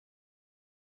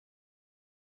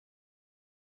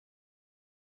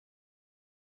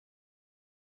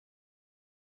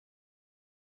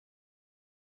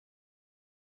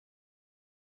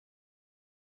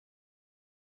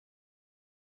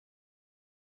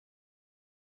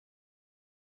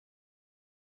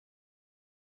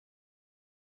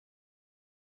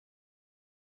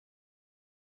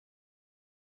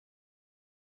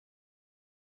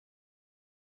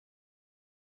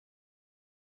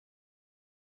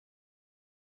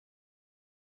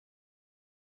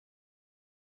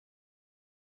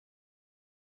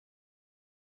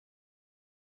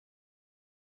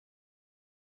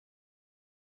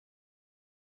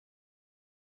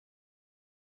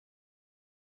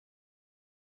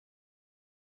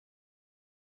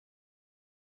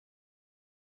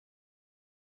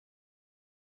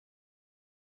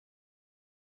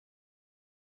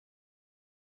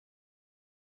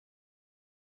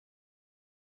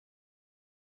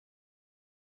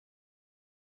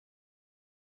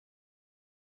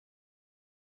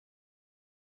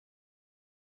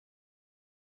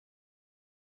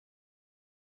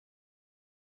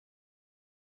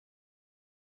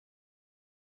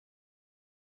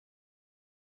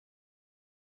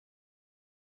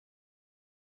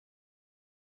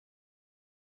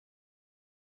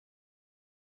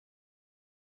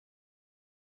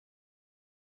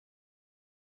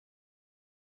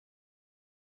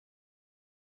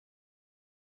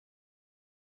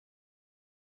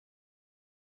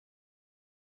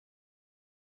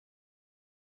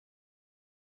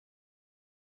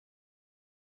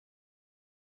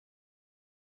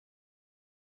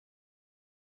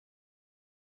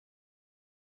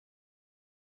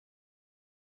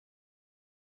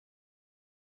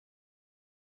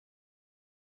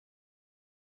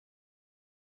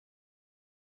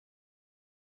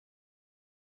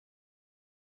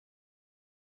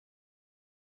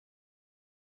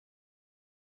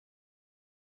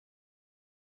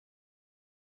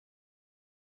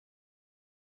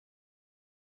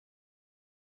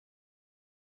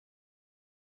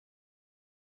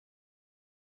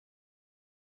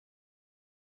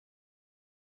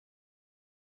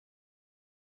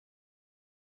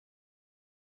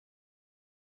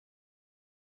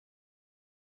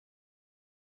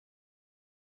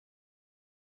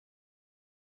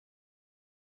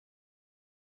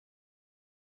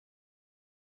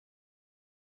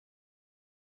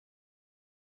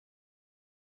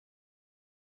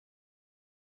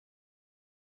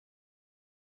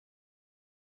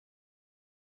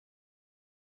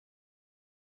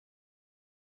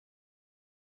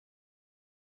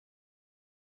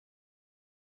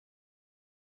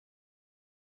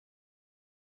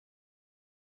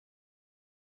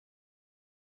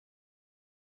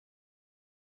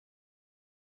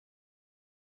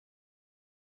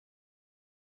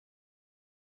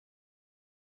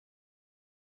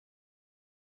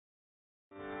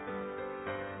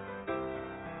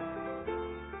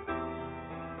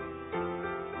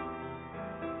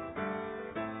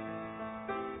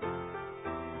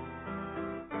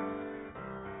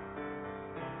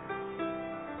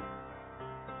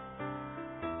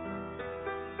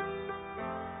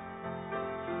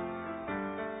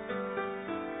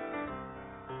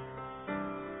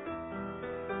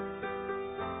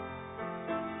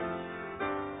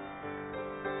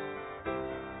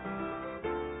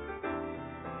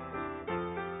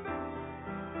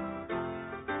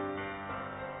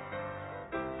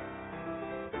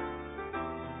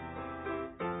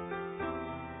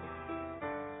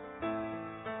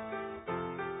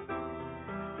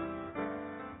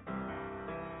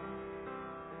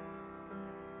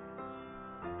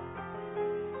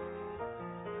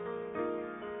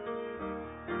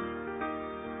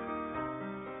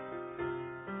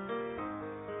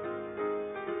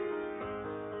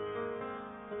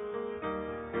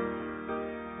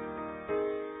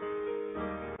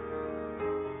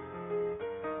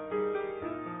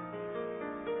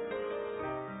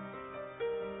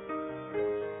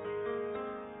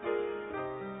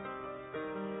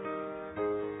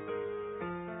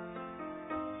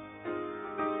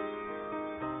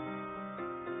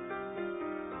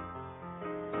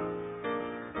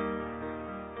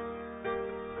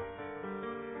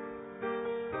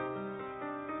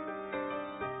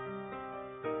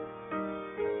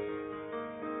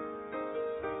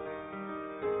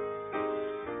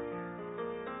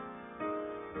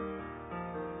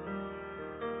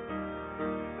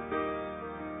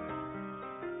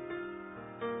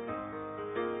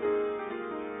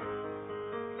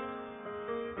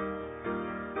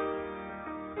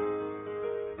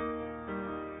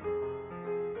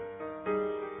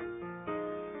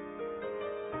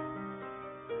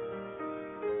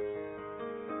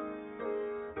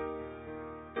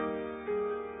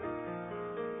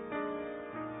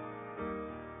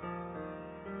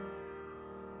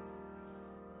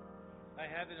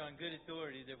have it on good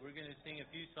authority that we're going to sing a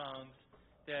few songs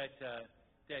that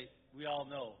we all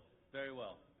know very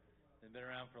well. They've been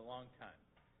around for a long time.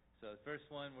 So the first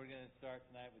one, we're going to start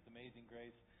tonight with Amazing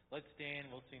Grace. Let's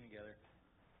stand. We'll sing together.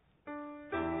 Now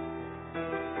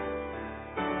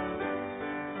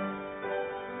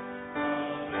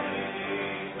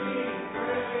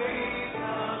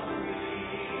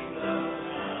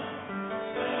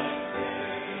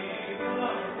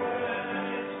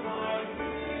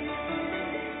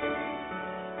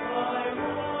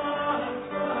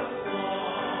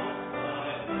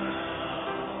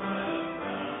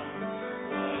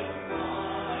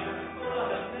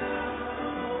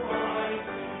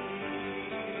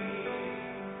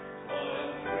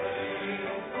I see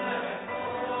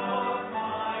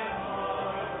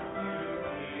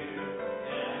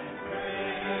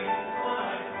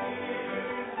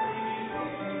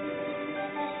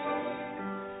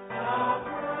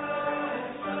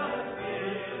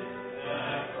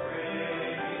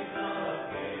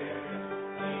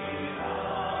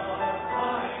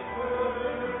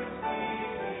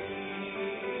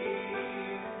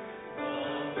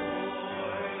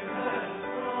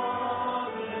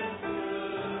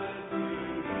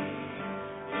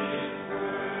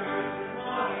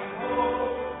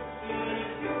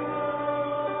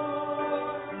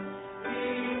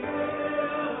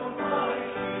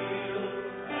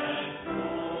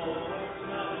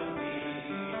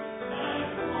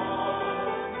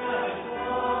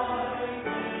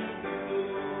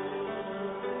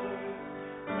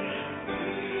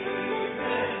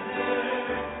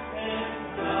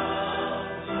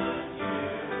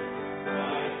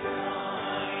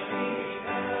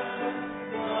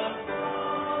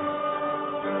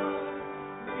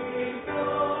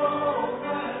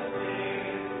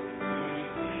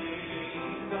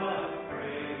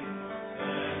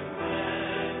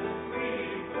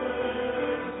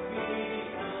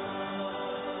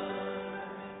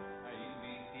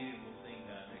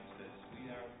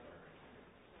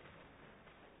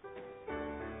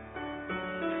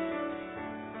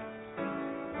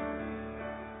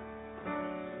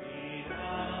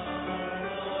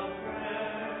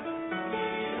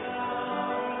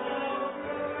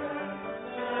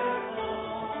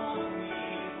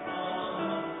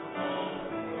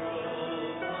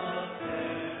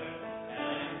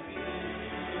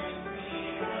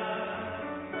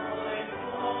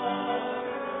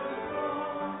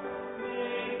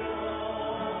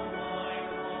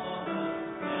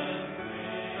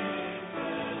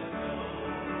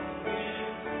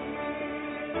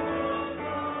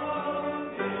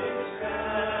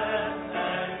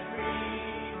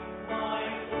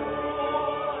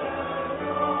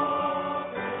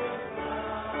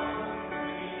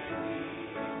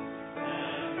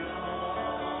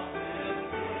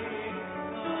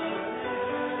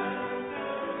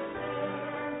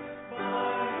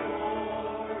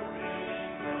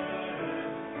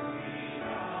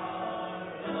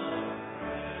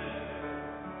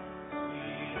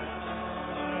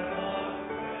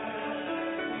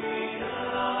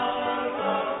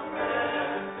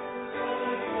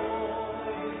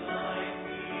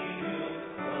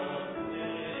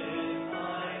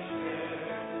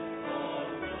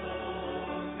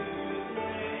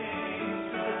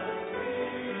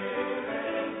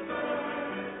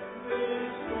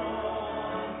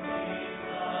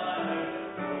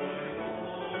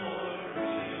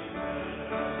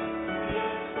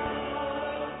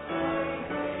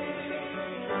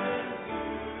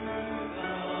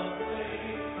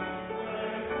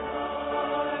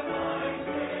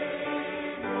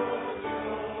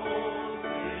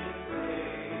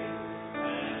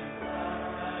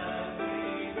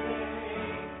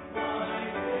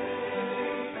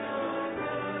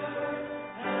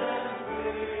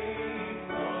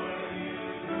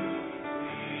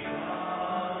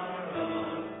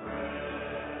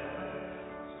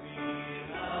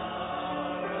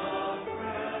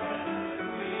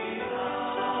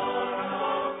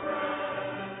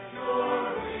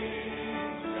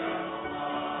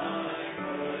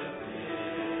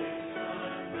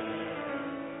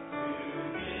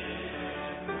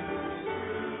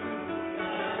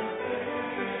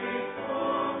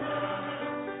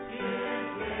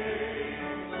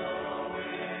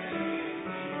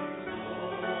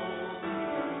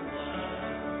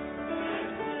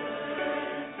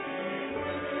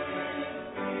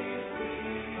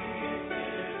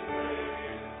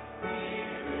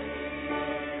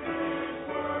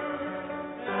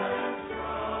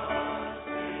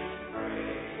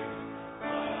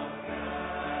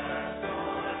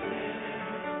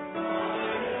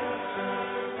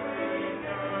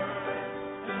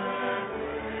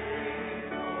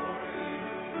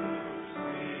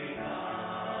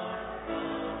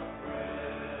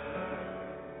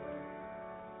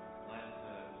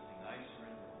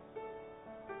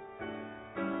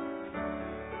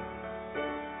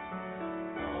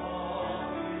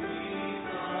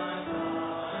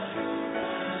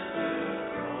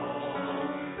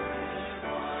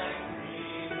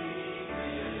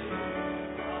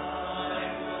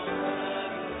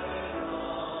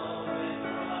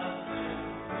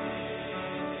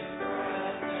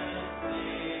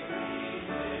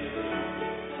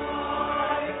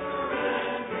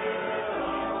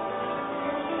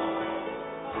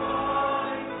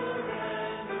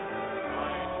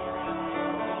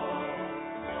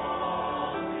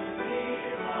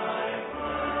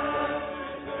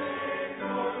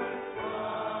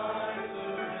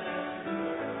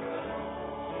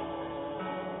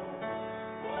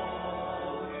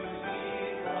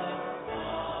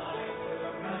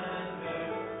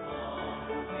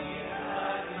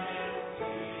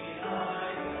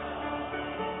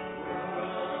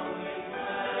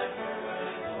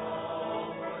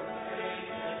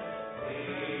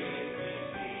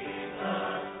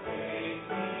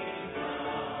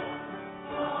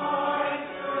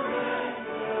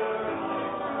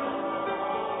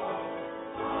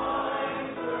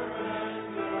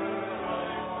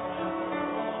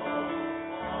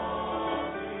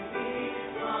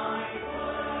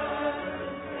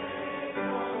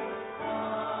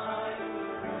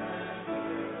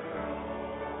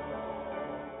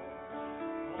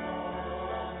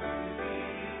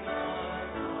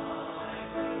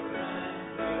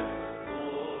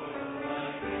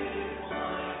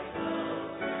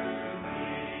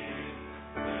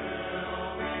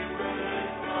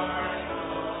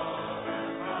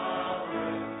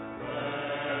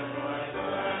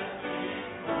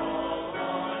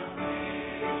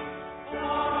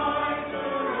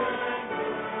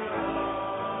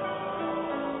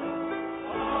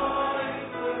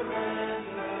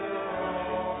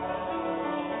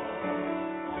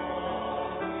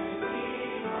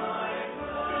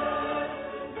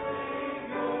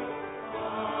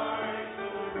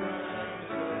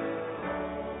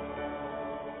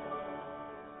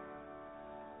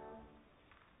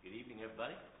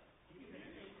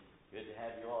Good to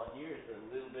have you all here. It's a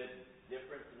little bit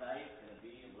different tonight.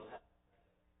 We'll have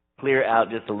clear out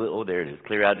just a little. There it is.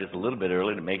 Clear out just a little bit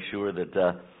early to make sure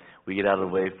that we get out of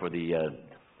the way for the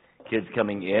kids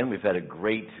coming in. We've had a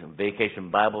great vacation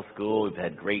Bible school. We've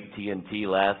had great TNT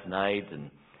last night,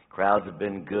 and crowds have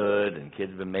been good, and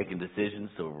kids have been making decisions.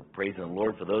 So we're praising the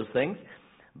Lord for those things.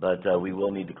 But we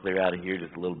will need to clear out of here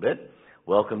just a little bit.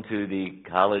 Welcome to the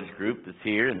college group that's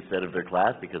here instead of their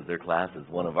class, because their class is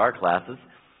one of our classes.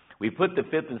 We put the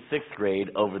 5th and 6th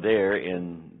grade over there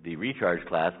in the recharge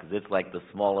class because it's like the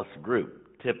smallest group,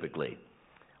 typically.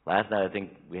 Last night I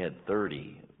think we had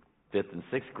 30 5th and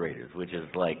 6th graders, which is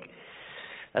like,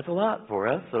 that's a lot for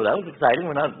us. So that was exciting.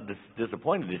 We're not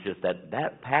disappointed. It's just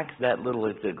that packs that little,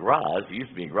 it's a garage. It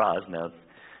used to be a garage. Now it's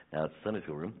a Sunday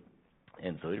school room.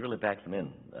 And so it really packs them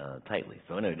in tightly.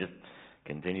 So anyway, just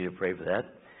continue to pray for that.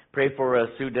 Pray for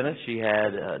Sue Dennis. She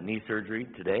had knee surgery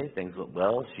today. Things went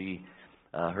well.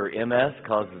 Her MS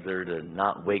causes her to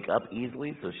not wake up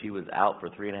easily, so she was out for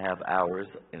 3.5 hours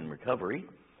in recovery,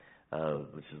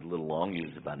 which is a little long,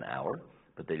 usually about an hour.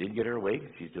 But they did get her awake.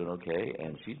 She's doing okay,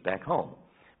 and she's back home.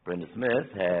 Brenda Smith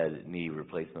had knee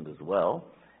replacement as well,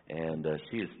 and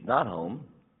she is not home.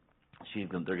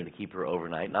 They're going to keep her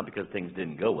overnight, not because things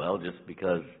didn't go well, just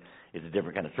because it's a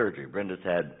different kind of surgery. Brenda's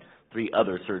had 3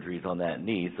 other surgeries on that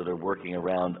knee, so they're working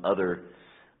around other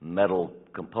metal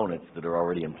components that are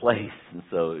already in place, and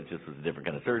so it just was a different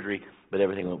kind of surgery, but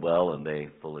everything went well, and they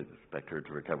fully expect her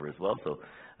to recover as well, so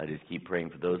I just keep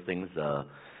praying for those things.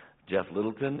 Jeff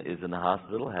Littleton is in the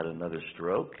hospital, had another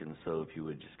stroke, and so if you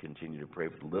would just continue to pray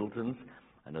for the Littletons,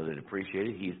 I know they'd appreciate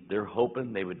it. They're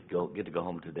hoping they would get to go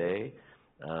home today,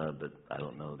 but I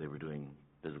don't know. They were doing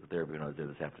physical therapy when I was there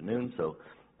this afternoon, so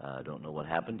I don't know what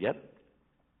happened yet.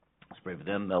 Let's pray for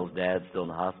them. Mel's dad's still in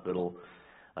the hospital.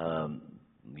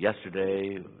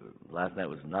 Last night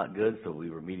was not good, so we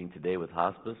were meeting today with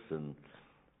hospice, and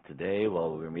today,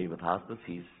 while we were meeting with hospice,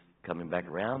 he's coming back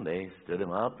around. They stood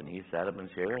him up, and he sat up in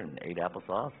a chair and ate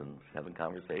applesauce and was having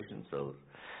conversations, so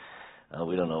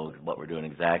we don't know what we're doing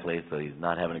exactly, so he's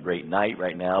not having a great night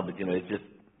right now, but, it's just,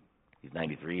 he's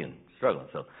 93 and struggling,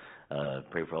 so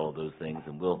pray for all of those things,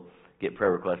 and we'll get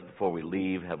prayer requests before we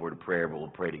leave, have a word of prayer, but we'll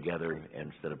pray together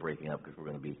instead of breaking up, because we're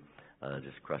going to be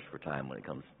just crushed for time when it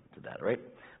comes to that, all right?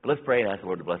 But let's pray and ask the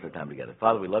Lord to bless our time together.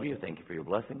 Father, we love you. Thank you for your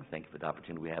blessings. Thank you for the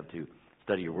opportunity we have to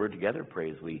study your word together. Pray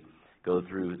as we go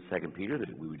through 2 Peter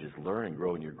that we would just learn and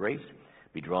grow in your grace,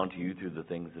 be drawn to you through the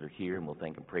things that are here, and we'll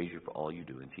thank and praise you for all you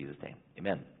do in Jesus' name.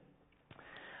 Amen.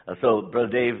 So Brother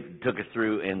Dave took us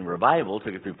through in revival,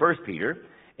 took us through 1 Peter,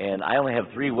 and I only have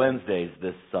 3 Wednesdays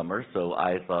this summer, so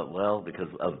I thought, well, because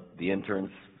of the interns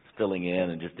filling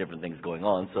in and just different things going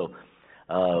on, so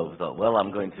we thought, well,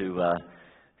 I'm going to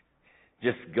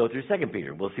just go through 2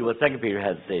 Peter. We'll see what 2 Peter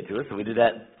has to say to us. So we did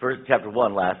that first chapter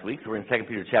 1 last week. So we're in 2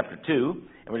 Peter chapter 2,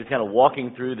 and we're just kind of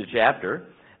walking through the chapter.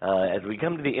 As we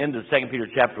come to the end of 2 Peter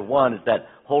chapter 1, it's that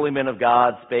holy men of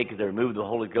God spake as they removed the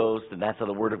Holy Ghost, and that's how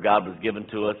the Word of God was given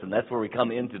to us, and that's where we come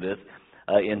into this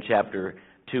in chapter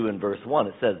 2 and verse 1.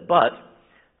 It says, but,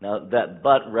 now that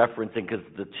but referencing, because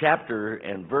the chapter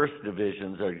and verse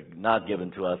divisions are not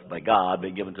given to us by God,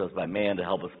 but given to us by man to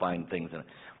help us find things. And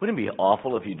wouldn't it be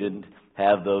awful if you didn't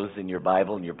have those in your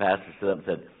Bible and your pastor stood up and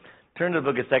said, turn to the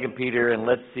book of 2 Peter and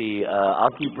let's see,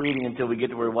 I'll keep reading until we get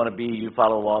to where we want to be, you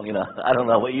follow along, I don't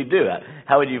know what you do.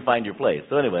 How would you find your place?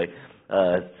 So anyway,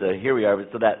 so here we are.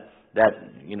 So that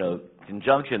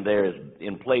conjunction there is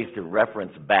in place to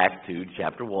reference back to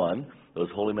chapter 1, those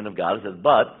holy men of God. It says,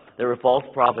 but there were false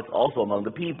prophets also among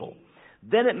the people.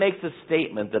 Then it makes a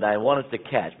statement that I want us to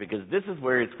catch, because this is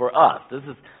where it's for us.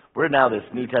 We're now this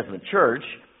New Testament church,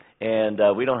 and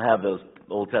we don't have those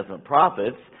Old Testament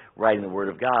prophets writing the Word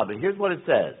of God. But here's what it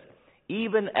says.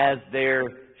 Even as there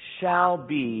shall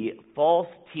be false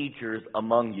teachers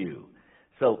among you.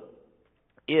 So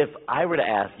if I were to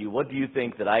ask you, what do you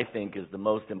think that I think is the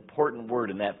most important word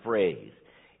in that phrase?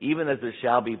 Even as there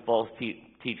shall be false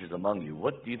teachers among you.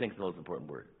 What do you think is the most important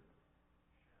word?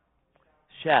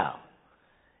 Shall.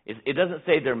 It doesn't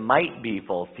say there might be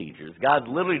false teachers. God's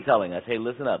literally telling us, hey,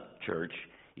 listen up, church.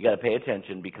 You got to pay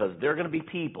attention, because there are going to be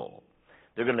people.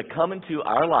 They're going to come into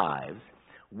our lives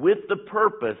with the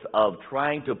purpose of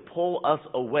trying to pull us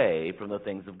away from the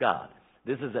things of God.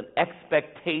 This is an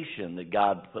expectation that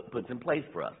God puts in place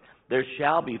for us. There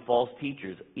shall be false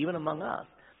teachers, even among us.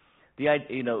 The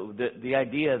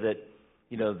idea that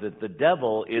that the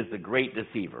devil is the great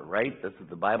deceiver, right? That's what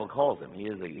the Bible calls him. He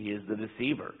is the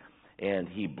deceiver, and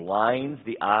he blinds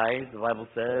the eyes. The Bible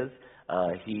says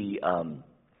he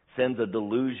sends a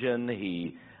delusion.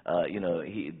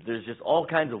 There's just all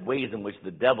kinds of ways in which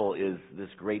the devil is this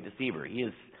great deceiver. He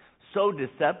is so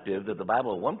deceptive that the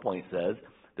Bible at one point says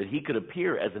that he could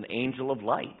appear as an angel of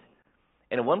light.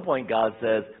 And at one point God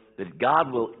says that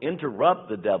God will interrupt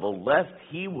the devil lest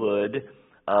he would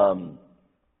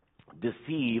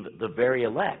deceive the very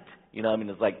elect. You know, I mean,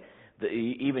 it's like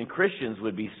even Christians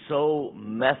would be so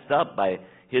messed up by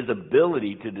his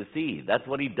ability to deceive. That's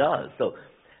what he does. So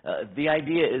the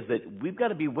idea is that we've got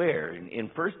to beware. In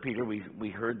 1 Peter, we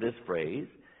heard this phrase,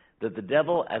 that the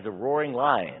devil, as a roaring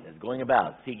lion, is going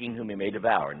about seeking whom he may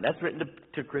devour. And that's written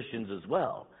to Christians as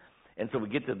well. And so we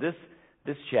get to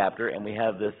this chapter, and we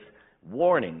have this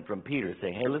warning from Peter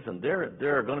saying, hey, listen, there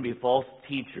are going to be false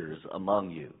teachers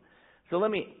among you. So let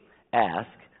me ask,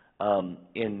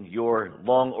 in your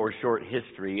long or short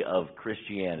history of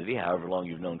Christianity, however long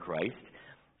you've known Christ,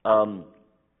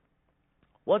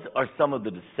 what are some of the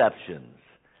deceptions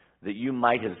that you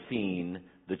might have seen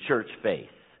the church face?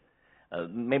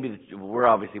 We're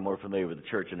obviously more familiar with the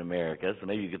church in America, so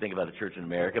maybe you could think about the church in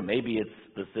America. Maybe it's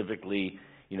specifically,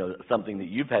 something that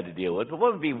you've had to deal with. But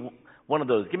what would be one of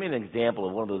those? Give me an example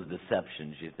of one of those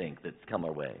deceptions you think that's come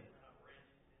our way.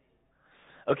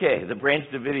 Okay, the Branch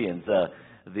Davidians,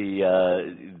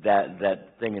 that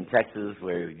thing in Texas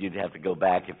where you'd have to go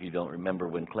back if you don't remember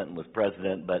when Clinton was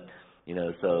president, but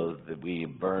so that we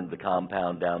burned the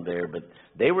compound down there. But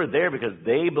they were there because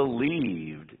they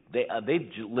believed, they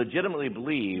legitimately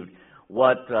believed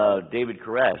what David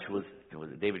Koresh was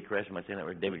it David Koresh? Am I saying that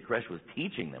right? David Koresh was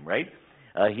teaching them, right?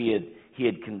 He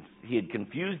had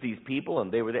confused these people,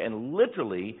 and they were there, and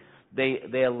literally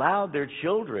they allowed their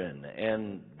children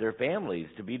and their families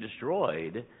to be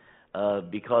destroyed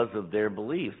because of their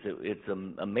beliefs. It's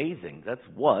amazing. That's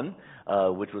one,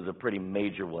 which was a pretty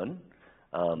major one.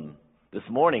 This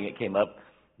morning it came up,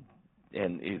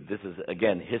 and this is,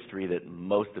 again, history that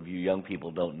most of you young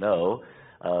people don't know,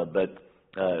 but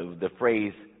the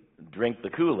phrase, drink the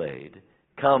Kool-Aid,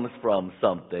 comes from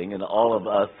something, and all of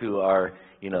us who are,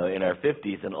 in our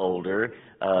 50s and older,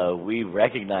 we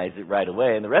recognize it right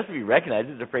away, and the rest of you recognize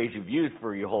it's a phrase you've used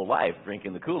for your whole life,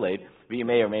 drinking the Kool-Aid, but you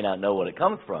may or may not know what it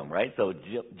comes from, right? So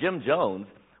Jim Jones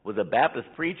was a Baptist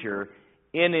preacher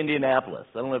in Indianapolis.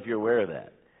 I don't know if you're aware of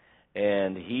that.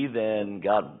 And he then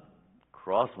got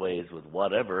crossways with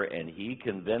whatever, and he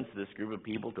convinced this group of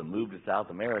people to move to South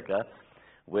America,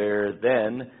 where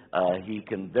then he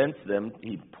convinced them,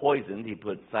 he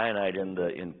put cyanide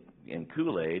in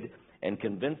Kool-Aid, and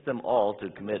convinced them all to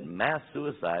commit mass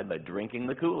suicide by drinking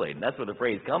the Kool-Aid. And that's where the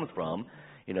phrase comes from.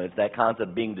 It's that concept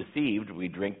of being deceived. We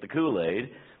drink the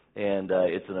Kool-Aid, and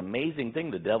it's an amazing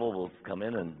thing. The devil will come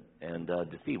in and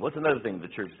deceive. What's another thing the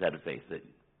church has had to face that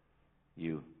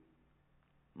you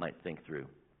might think through?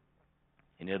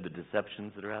 Any of the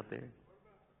deceptions that are out there?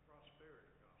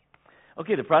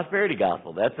 Okay, the prosperity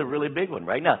gospel. That's a really big one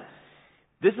right now.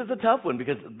 This is a tough one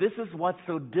because this is what's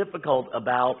so difficult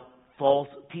about false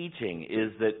teaching,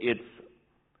 is that it's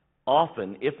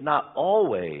often, if not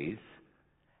always,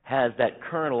 has that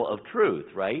kernel of truth,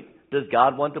 right? Does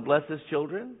God want to bless his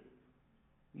children?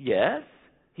 Yes,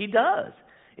 he does.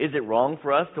 Is it wrong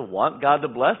for us to want God to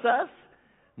bless us?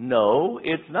 No,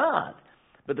 it's not.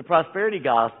 But the prosperity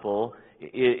gospel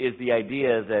is the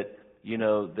idea that,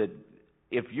 that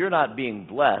if you're not being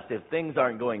blessed, if things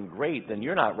aren't going great, then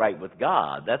you're not right with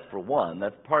God. That's for one.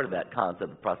 That's part of that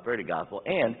concept of prosperity gospel.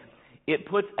 And it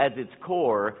puts as its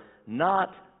core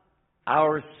not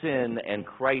our sin and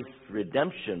Christ's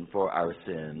redemption for our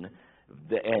sin,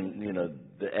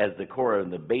 as the core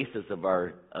and the basis of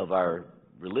our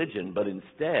religion, but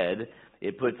instead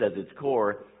it puts as its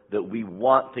core that we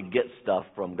want to get stuff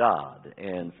from God.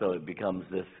 And so it becomes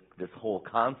this whole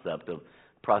concept of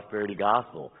prosperity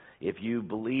gospel. If you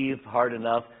believe hard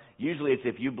enough, usually it's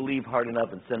if you believe hard enough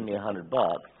and send me $100,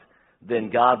 then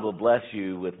God will bless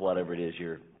you with whatever it is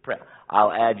you're praying.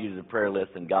 I'll add you to the prayer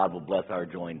list, and God will bless our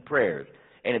joint prayers.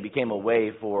 And it became a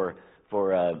way for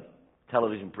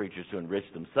television preachers to enrich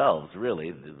themselves,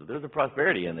 really. There's a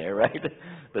prosperity in there, right?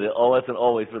 But it wasn't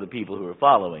always for the people who were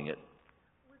following it.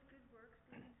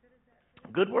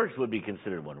 Good works would be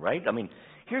considered one, right? I mean,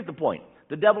 here's the point.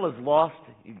 The devil has lost,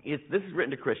 this is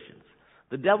written to Christians.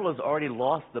 The devil has already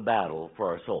lost the battle for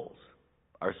our souls.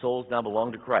 Our souls now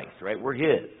belong to Christ, right? We're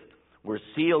his. We're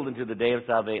sealed into the day of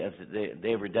salvation, the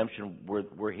day of redemption.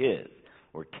 We're his.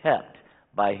 We're kept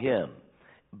by him.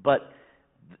 But,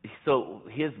 so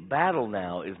his battle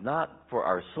now is not for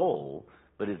our soul,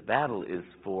 but his battle is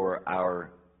for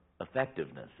our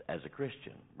effectiveness as a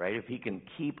Christian, right? If he can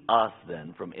keep us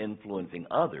then from influencing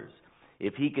others,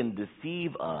 if he can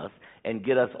deceive us and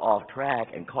get us off track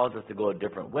and cause us to go a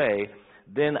different way,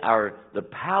 then the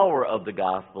power of the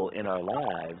gospel in our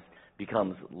lives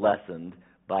becomes lessened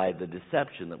by the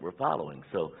deception that we're following.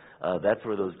 So that's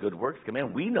where those good works come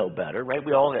in. We know better, right?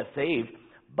 We all got saved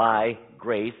by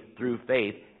grace through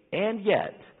faith, and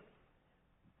yet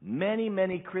many,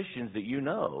 many Christians that you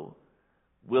know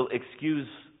will excuse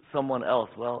someone else.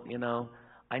 Well,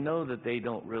 I know that they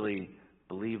don't really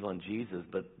believe on Jesus,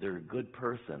 but they're a good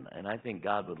person, and I think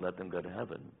God would let them go to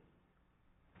heaven.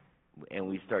 And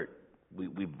we've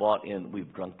bought in,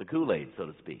 we've drunk the Kool-Aid, so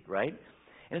to speak, right?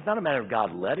 And it's not a matter of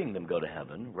God letting them go to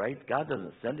heaven, right? God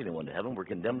doesn't send anyone to heaven. We're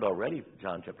condemned already,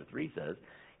 John chapter 3 says.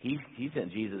 He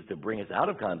sent Jesus to bring us out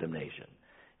of condemnation.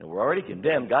 And we're already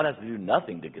condemned. God has to do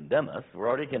nothing to condemn us. We're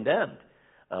already condemned.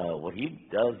 What he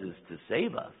does is to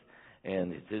save us.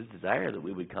 And it's his desire that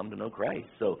we would come to know Christ.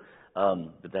 So,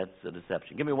 but that's a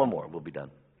deception. Give me one more. We'll be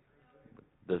done.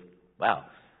 Wow.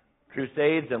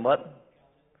 Crusades and what?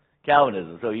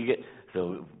 Calvinism. So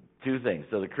two things.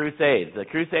 So the Crusades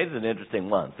is an interesting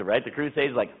one. So right, the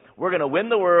Crusades, like, we're going to win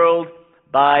the world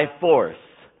by force.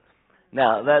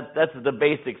 Now that's the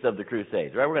basics of the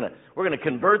Crusades, right? We're gonna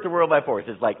convert the world by force.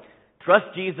 It's like trust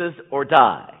Jesus or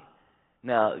die.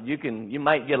 Now you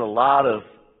might get a lot of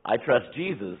I trust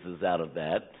Jesus is out of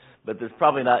that, but there's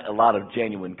probably not a lot of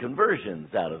genuine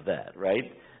conversions out of that,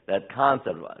 right? That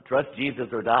concept of trust Jesus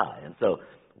or die. And so,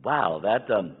 wow,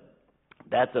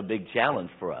 that's a big challenge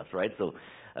for us, right? So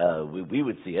we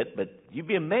would see it, but you'd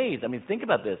be amazed. I mean, think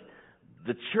about this.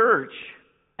 The church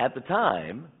at the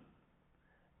time,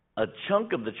 a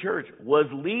chunk of the church was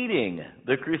leading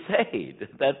the crusade.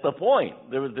 That's the point.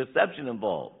 There was deception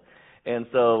involved. And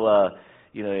so,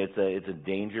 it's a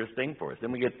dangerous thing for us.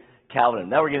 Then we get Calvinism.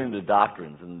 Now we're getting into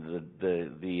doctrines and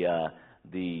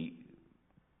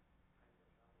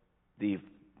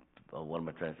what am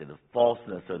I trying to say? The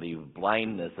falseness or the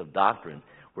blindness of doctrine,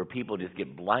 where people just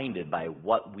get blinded by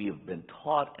what we have been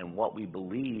taught and what we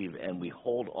believe, and we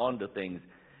hold on to things.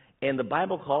 And the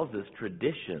Bible calls this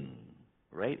tradition,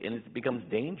 right? And it becomes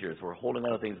dangerous. We're holding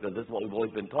on to things because this is what we've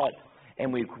always been taught.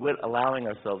 And we quit allowing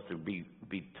ourselves to be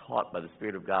taught by the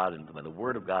Spirit of God and by the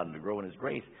Word of God and to grow in His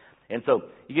grace. And so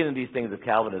you get into these things of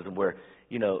Calvinism where,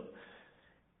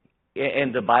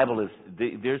 and the Bible is,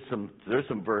 there's some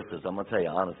verses, I'm going to tell you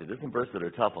honestly, there's some verses that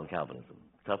are tough on Calvinism,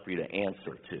 tough for you to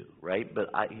answer to, right? But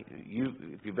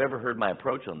if you've ever heard my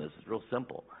approach on this, it's real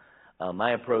simple.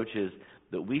 My approach is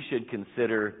that we should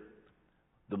consider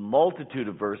the multitude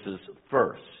of verses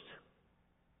first.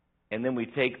 And then we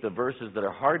take the verses that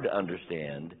are hard to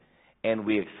understand and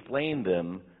we explain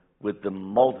them with the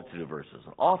multitude of verses.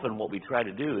 And often what we try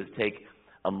to do is take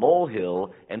a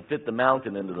molehill and fit the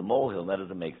mountain into the molehill, and that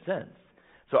doesn't make sense.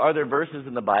 So are there verses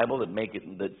in the Bible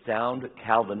that sound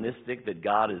Calvinistic, that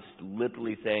God is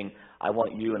literally saying, I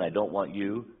want you and I don't want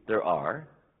you? There are.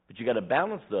 But you got to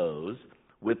balance those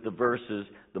with the verses,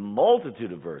 the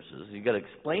multitude of verses. You got to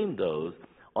explain those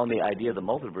on the idea of the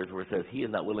multitude of verses where it says He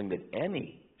is not willing that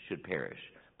any should perish,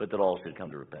 but that all should come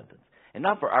to repentance. And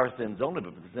not for our sins only,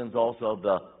 but for the sins also of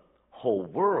the whole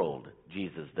world,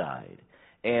 Jesus died.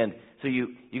 And so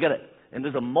you got to, and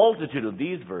there's a multitude of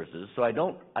these verses, so I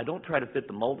don't try to fit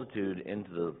the multitude into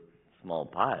the small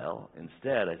pile.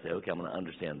 Instead, I say, okay, I'm going to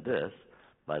understand this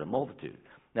by the multitude.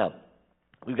 Now,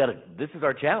 this is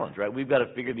our challenge, right? We've got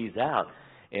to figure these out.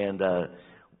 And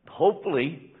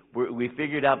hopefully we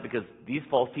figured out, because these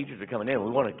false teachers are coming in.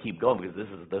 We want to keep going because this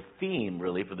is the theme,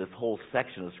 really, for this whole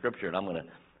section of Scripture, and I'm going to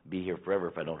be here forever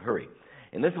if I don't hurry.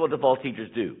 And this is what the false teachers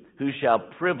do. Who shall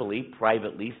privily,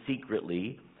 privately,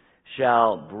 secretly,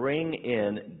 shall bring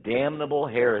in damnable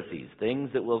heresies, things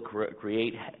that will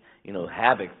create,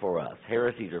 havoc for us.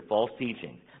 Heresies are false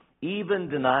teachings, even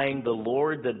denying the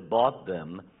Lord that bought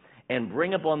them, and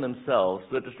bring upon themselves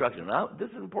swift destruction. Now, this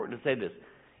is important to say this.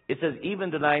 It says,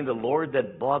 even denying the Lord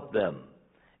that bought them.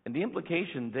 And the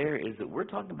implication there is that we're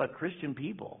talking about Christian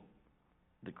people.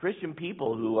 The Christian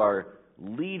people who are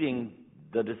leading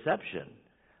the deception.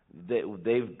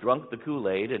 They've drunk the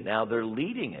Kool-Aid, and now they're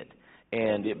leading it.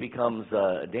 And it becomes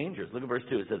dangerous. Look at verse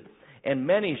 2. It says, and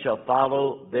many shall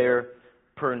follow their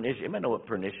pernicious. You might know what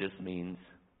pernicious means.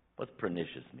 What's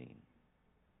pernicious mean?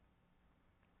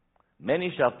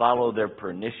 Many shall follow their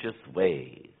pernicious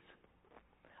ways.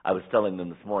 I was telling them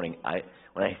this morning,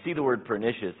 when I see the word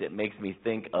pernicious, it makes me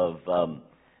think of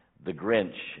the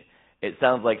Grinch. It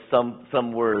sounds like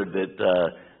some word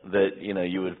that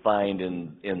you would find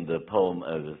in the poem,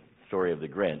 the story of the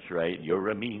Grinch, right? You're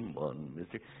a mean one,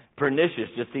 Mr. Pernicious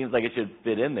just seems like it should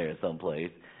fit in there someplace.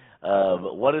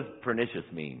 But what does pernicious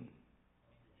mean?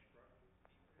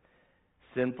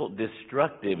 Sinful,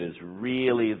 destructive is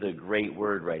really the great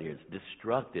word right here. It's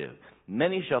destructive.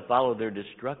 Many shall follow their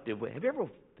destructive way. Have you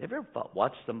ever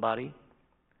watched somebody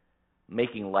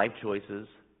making life choices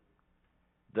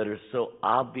that are so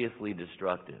obviously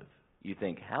destructive. You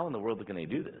think, how in the world can they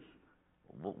do this?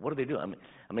 What do they do? I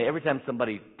mean, every time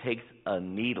somebody takes a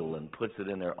needle and puts it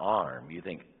in their arm, you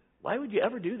think, why would you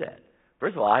ever do that?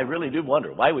 First of all, I really do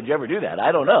wonder, why would you ever do that?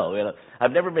 I don't know.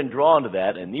 I've never been drawn to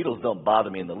that, and needles don't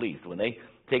bother me in the least. When they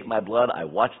take my blood, I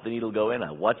watch the needle go in,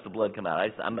 I watch the blood come out.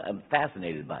 I'm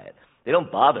fascinated by it. They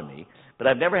don't bother me, but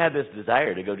I've never had this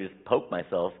desire to go just poke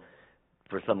myself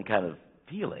for some kind of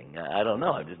feeling. I don't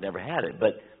know. I've just never had it.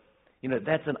 But, you know,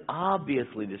 that's an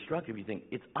obviously destructive. You think,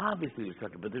 it's obviously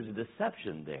destructive, but there's a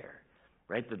deception there,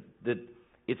 right? That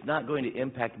it's not going to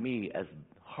impact me as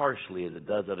harshly as it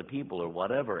does other people or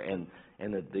whatever, and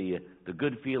that the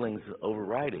good feelings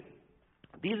override it.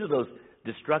 These are those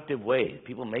destructive ways,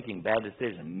 people making bad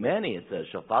decisions. Many, it says,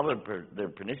 shall follow their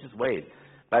pernicious ways,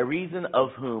 by reason of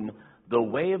whom the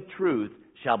way of truth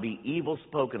shall be evil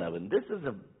spoken of. And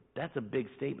that's a big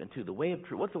statement too. The way of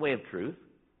truth. What's the way of truth?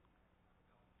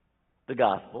 The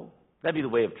gospel. That'd be the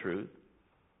way of truth.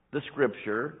 The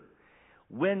scripture.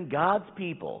 When God's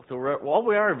people, so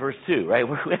we are in verse 2, right?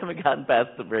 We haven't gotten past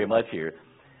it very much here.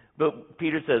 But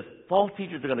Peter says, false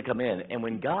teachers are going to come in, and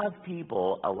when God's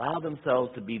people allow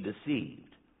themselves to be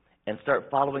deceived and start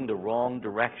following the wrong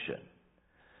direction,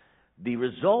 the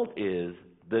result is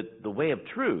that the way of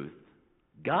truth,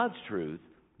 God's truth,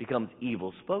 becomes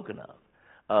evil spoken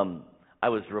of. I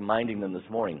was reminding them this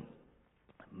morning,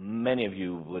 many of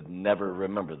you would never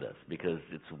remember this because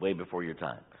it's way before your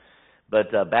time.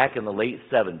 But back in the late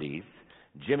 70s,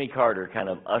 Jimmy Carter kind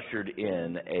of ushered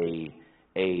in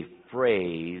a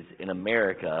phrase in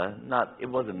America. It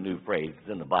wasn't a new phrase,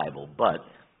 it's in the Bible, but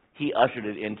he ushered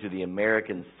it into the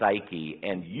American psyche,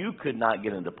 and you could not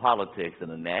get into politics at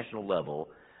a national level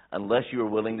unless you were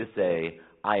willing to say,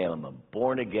 I am a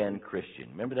born-again Christian.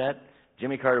 Remember that?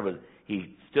 Jimmy Carter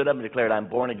he stood up and declared, I'm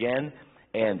born again,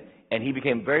 and he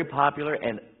became very popular,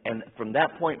 and from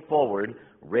that point forward,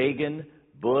 Reagan,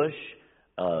 Bush,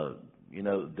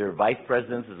 their vice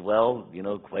presidents as well,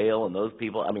 Quayle and those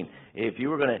people. I mean, if you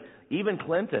were going to, even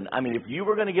Clinton, if you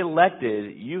were going to get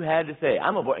elected, you had to say,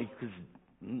 because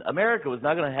America was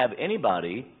not going to have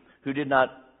anybody who did not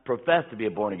profess to be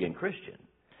a born-again Christian.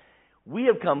 We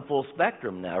have come full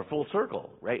spectrum now, or full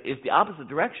circle, right? It's the opposite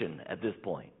direction at this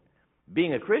point.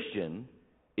 Being a Christian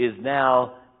is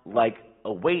now like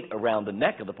a weight around the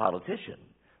neck of the politician.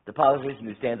 The politician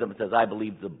who stands up and says, I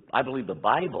believe the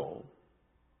Bible,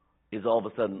 is all of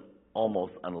a sudden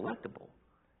almost unelectable.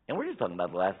 And we're just talking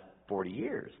about the last 40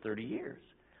 years, 30 years.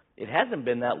 It hasn't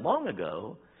been that long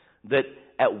ago that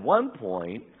at one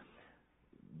point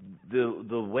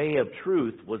the way of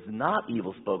truth was not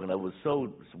evil spoken of, was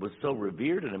so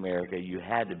revered in America, you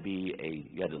had to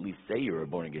at least say you were a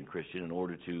born again Christian in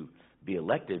order to be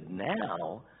elected.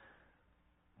 Now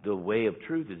the way of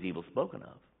truth is evil spoken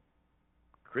of.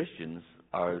 Christians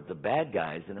are the bad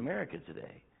guys in America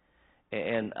today.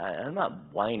 And I'm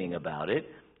not whining about it.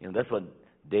 That's what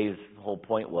Dave's whole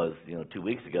point was, 2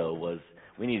 weeks ago, was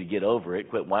we need to get over it,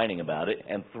 quit whining about it,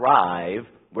 and thrive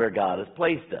where God has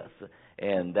placed us.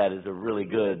 And that is a really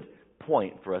good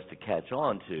point for us to catch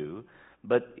on to.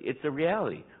 But it's a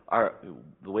reality.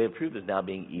 The way of truth is now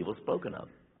being evil spoken of.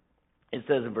 It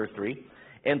says in verse 3,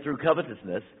 and through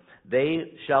covetousness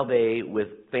they with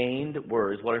feigned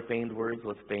words. What are feigned words?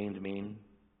 What's feigned mean?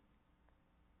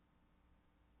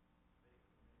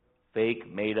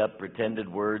 Fake, made up, pretended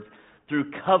words.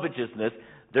 Through covetousness,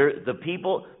 the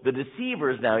people, the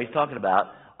deceivers now he's talking about,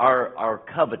 are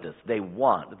covetous. They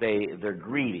want, they're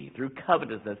greedy. Through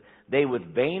covetousness, they with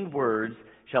vain words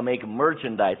shall make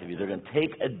merchandise of you. They're going to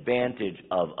take advantage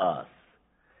of us.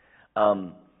 I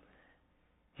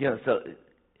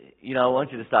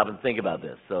want you to stop and think about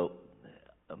this. So,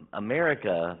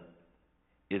 America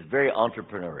is very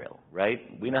entrepreneurial,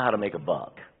 right? We know how to make a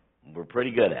buck. We're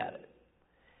pretty good at it.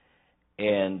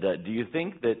 And do you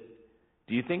think that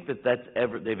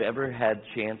they've ever had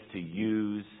chance to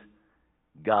use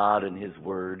God and His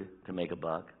Word to make a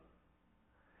buck?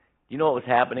 You know what was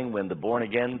happening when the born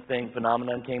again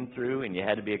phenomenon came through, and you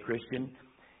had to be a Christian?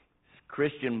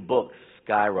 Christian books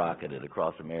skyrocketed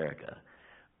across America.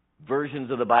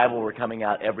 Versions of the Bible were coming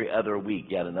out every other week.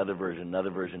 You had another version,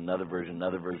 another version, another version,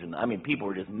 another version. People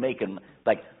were just making,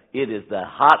 it is the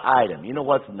hot item. You know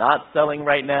what's not selling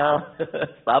right now?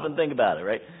 Stop and think about it,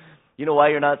 right? You know why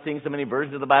you're not seeing so many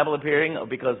versions of the Bible appearing?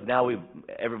 Because now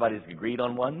everybody's agreed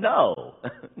on one? No.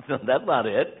 So that's not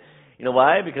it. You know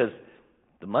why? Because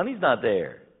the money's not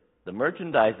there. The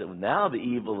merchandise, now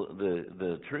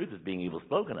the truth is being evil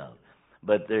spoken of.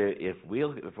 But if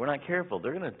we're not careful,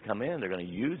 they're going to come in. They're going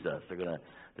to use us. They're going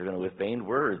to with feigned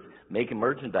words make a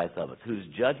merchandise of us, whose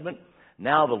judgment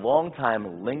Now the long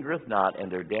time lingereth not,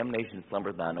 and their damnation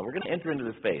slumbereth not. Now we're going to enter into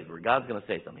this phase where God's going to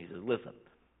say something. He says, listen,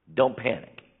 don't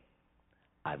panic.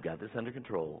 I've got this under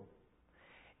control.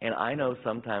 And I know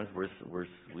sometimes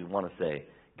we want to say,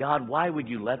 God, why would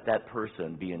you let that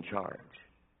person be in charge?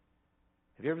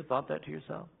 Have you ever thought that to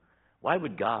yourself? Why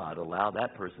would God allow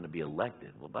that person to be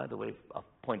elected? Well, by the way, I'll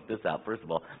point this out. First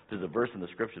of all, there's a verse in the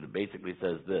Scripture that basically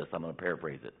says this. I'm going to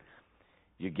paraphrase it.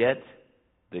 You get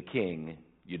the king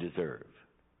you deserve.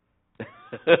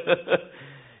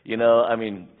 You know, I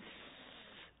mean,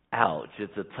 ouch.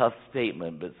 It's a tough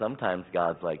statement, but sometimes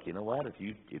God's like, you know what?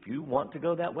 If you want to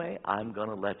go that way, I'm going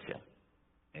to let you.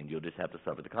 And you'll just have to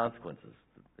suffer the consequences.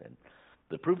 And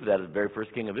the proof of that is the very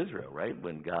first king of Israel, right?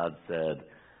 When God said,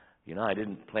 you know, I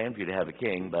didn't plan for you to have a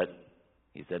king, but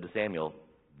he said to Samuel,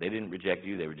 they didn't reject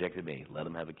you, they rejected me. Let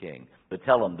them have a king. But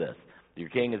tell them this, your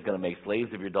king is going to make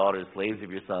slaves of your daughters, slaves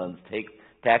of your sons,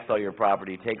 tax all your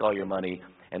property, take all your money.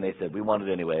 And they said, we want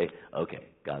it anyway. Okay,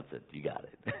 God said, you got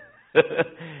it.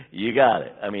 You got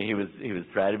it. I mean, he was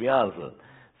trying to be honest with them.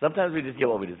 Sometimes we just get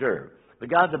what we deserve. But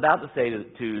God's about to say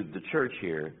to the church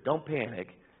here, don't panic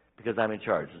because I'm in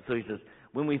charge. And so he says,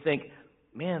 when we think,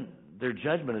 man, their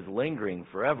judgment is lingering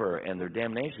forever and their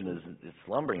damnation is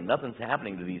slumbering, nothing's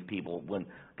happening to these people, when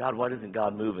God, why doesn't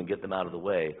God move and get them out of the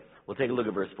way? Well, take a look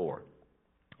at verse 4.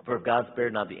 For if God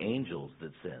spared not the angels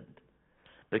that sinned,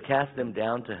 but cast them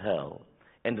down to hell,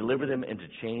 and delivered them into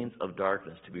chains of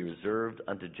darkness to be reserved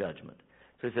unto judgment.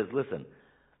 So he says, listen,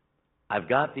 I've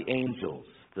got the angels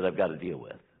that I've got to deal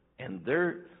with, and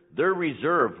they're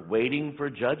reserved waiting for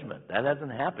judgment. That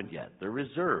hasn't happened yet. They're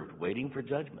reserved waiting for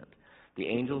judgment. The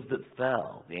angels that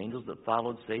fell, the angels that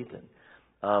followed Satan.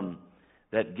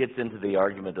 That gets into the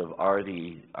argument of are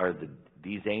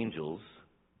these angels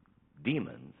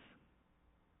demons?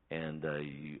 And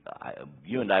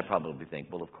you and I probably think,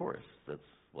 well, of course, that's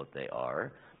what they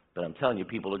are. But I'm telling you,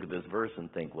 people look at this verse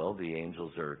and think, well, the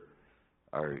angels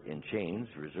are in chains,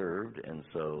 reserved, and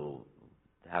so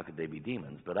how could they be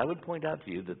demons? But I would point out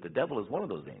to you that the devil is one of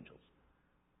those angels.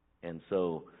 And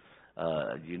so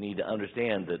you need to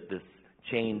understand that this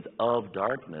chains of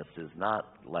darkness is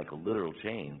not like a literal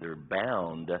chain. They're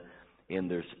bound in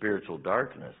their spiritual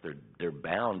darkness. They're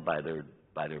bound by their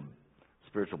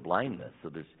spiritual blindness. So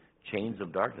there's chains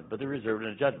of darkness, but they're reserved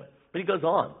in a judgment. But he goes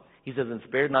on. He says, and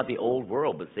spared not the old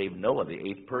world, but saved Noah, the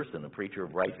eighth person, a preacher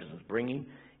of righteousness, bringing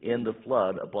in the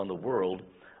flood upon the world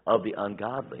of the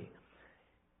ungodly.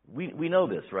 We know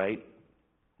this, right?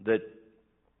 That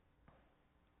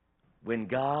when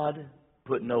God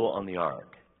put Noah on the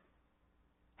ark,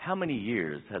 how many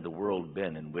years had the world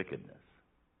been in wickedness?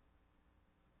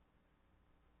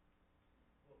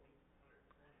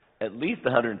 At least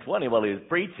 120 while he was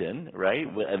preaching, right?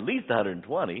 At least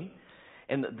 120.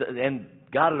 And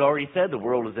God had already said the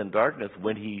world was in darkness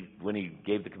when he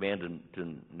gave the command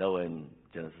to Noah in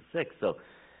Genesis 6. So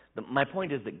my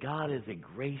point is that God is a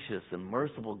gracious and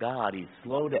merciful God. He's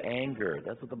slow to anger.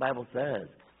 That's what the Bible says.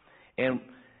 And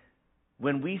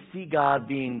when we see God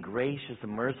being gracious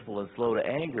and merciful and slow to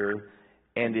anger,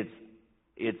 and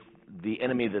it's the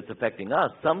enemy that's affecting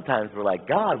us, sometimes we're like,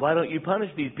 God, why don't you punish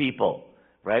these people?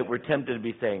 Right? We're tempted to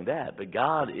be saying that. But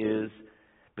God's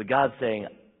saying,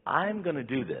 I'm going to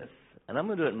do this, and I'm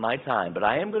going to do it in my time, but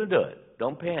I am going to do it.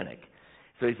 Don't panic.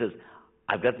 So he says,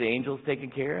 I've got the angels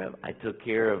taken care of. I took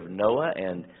care of Noah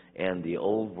and the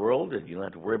old world. You don't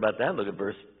have to worry about that. Look at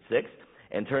verse 6.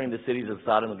 And turning the cities of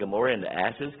Sodom and Gomorrah into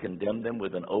ashes, condemned them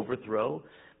with an overthrow,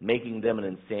 making them an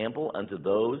ensample unto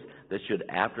those that should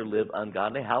after live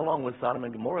ungodly. How long was Sodom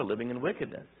and Gomorrah living in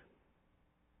wickedness?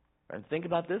 And think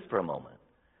about this for a moment.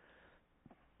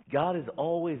 God has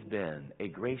always been a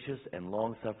gracious and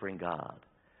long-suffering God.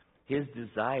 His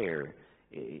desire,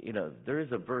 there is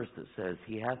a verse that says,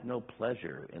 He hath no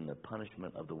pleasure in the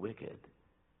punishment of the wicked.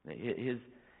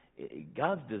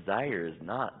 God's desire is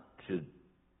not to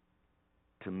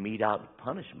mete out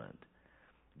punishment.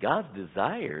 God's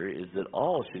desire is that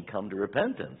all should come to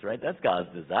repentance, right? That's God's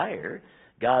desire.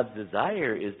 God's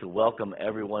desire is to welcome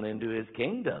everyone into His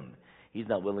kingdom. He's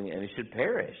not willing any should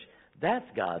perish. That's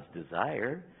God's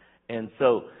desire. And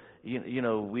so,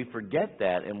 we forget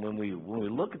that, and when we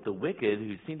look at the wicked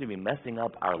who seem to be messing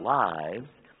up our lives,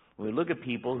 when we look at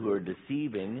people who are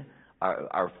deceiving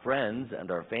our friends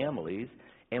and our families,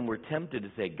 and we're tempted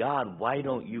to say, God, why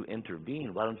don't you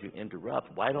intervene? Why don't you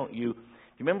interrupt? Why don't you? Do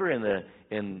you remember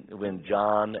when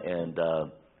John and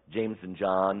James and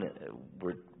John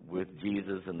were with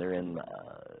Jesus, and they're in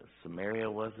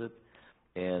Samaria, was it?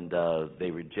 And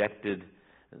they rejected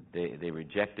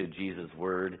Jesus'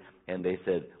 word, and they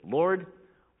said, Lord,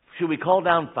 should we call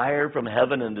down fire from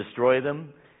heaven and destroy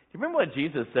them? you remember what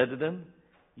Jesus said to them?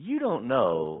 You don't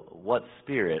know what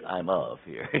spirit I'm of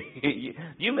here.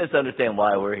 You misunderstand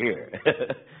why we're here.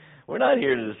 We're not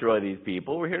here to destroy these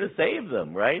people. We're here to save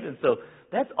them, right? And so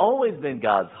that's always been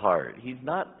God's heart. He's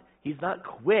not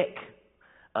quick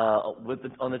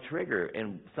on the trigger.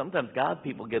 And sometimes God's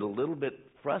people get a little bit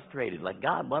frustrated. Like,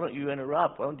 God, why don't you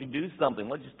interrupt? Why don't you do something?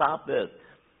 Why don't you stop this?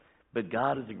 But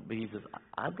He says,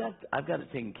 I've got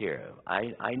it taken care of.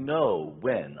 I know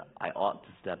when I ought to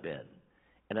step in.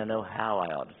 And I know how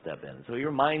I ought to step in. So He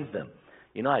reminds them,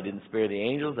 I didn't spare the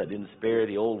angels. I didn't spare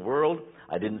the old world.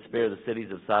 I didn't spare the cities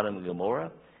of Sodom and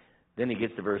Gomorrah. Then He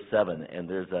gets to verse 7, and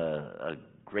there's a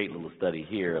great little study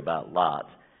here about Lot.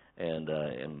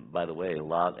 And by the way,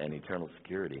 Lot and eternal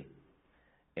security.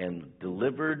 And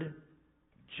delivered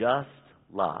just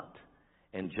Lot.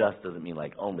 And just doesn't mean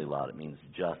like only Lot. It means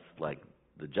just like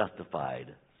the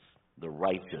justified, the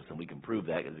righteous. And we can prove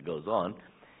that as it goes on.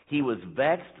 He was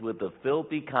vexed with the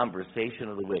filthy conversation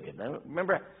of the wicked. Now,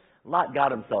 remember, Lot got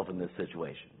himself in this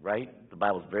situation, right? The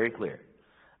Bible's very clear.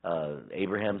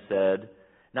 Abraham said,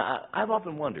 now, I've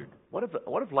often wondered, what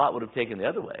if Lot would have taken the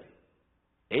other way?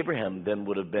 Abraham then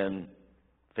would have been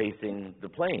facing the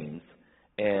plains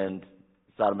and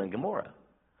Sodom and Gomorrah.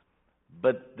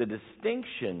 But the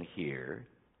distinction here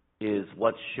is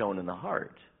what's shown in the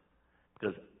heart.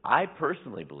 Because I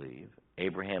personally believe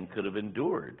Abraham could have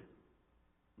endured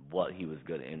what he was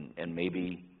good in and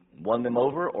maybe won them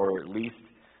over, or at least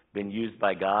been used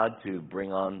by God to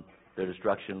bring on their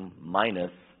destruction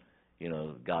minus,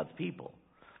 God's people.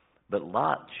 But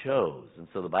Lot chose. And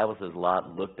so the Bible says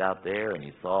Lot looked out there and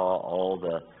he saw all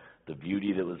the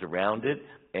beauty that was around it,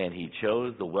 and he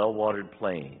chose the well-watered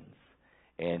plains.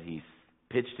 And he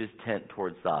pitched his tent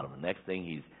towards Sodom. The next thing,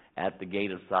 he's at the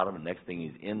gate of Sodom. The next thing,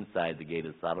 he's inside the gate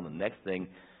of Sodom. The next thing,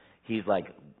 he's like,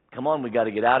 come on, we got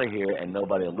to get out of here, and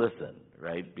nobody will listen,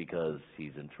 right? Because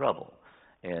he's in trouble.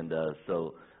 And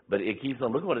but it keeps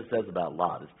on. Look at what it says about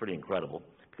Lot. It's pretty incredible.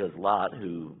 Because Lot,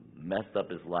 who messed up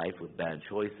his life with bad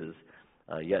choices,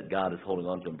 yet God is holding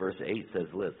on to him. Verse 8 says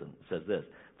this,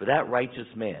 for that righteous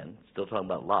man, still talking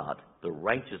about Lot, the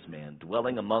righteous man,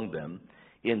 dwelling among them,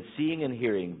 in seeing and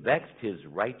hearing, vexed his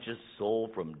righteous soul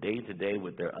from day to day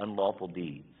with their unlawful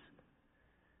deeds.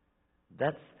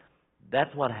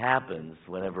 That's what happens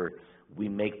whenever we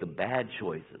make the bad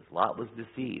choices. Lot was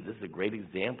deceived. This is a great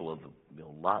example of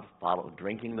Lot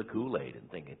drinking the Kool-Aid and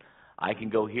thinking, I can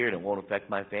go here and it won't affect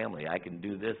my family. I can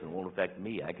do this and it won't affect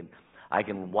me. I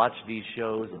can watch these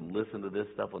shows and listen to this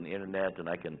stuff on the internet, and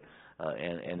I can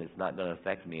and it's not going to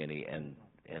affect me any. And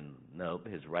no,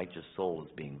 his righteous soul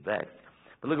is being vexed.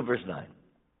 But look at verse 9.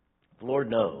 The Lord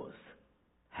knows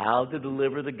how to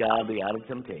deliver the godly out of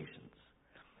temptations,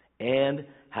 and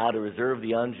how to reserve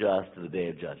the unjust to the day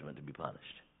of judgment to be punished.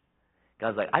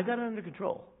 God's like, I've got it under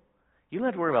control. You don't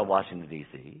have to worry about Washington,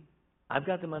 D.C. I've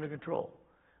got them under control.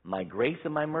 My grace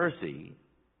and my mercy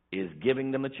is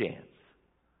giving them a chance.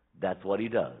 That's what He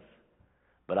does.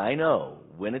 But I know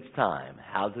when it's time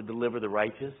how to deliver the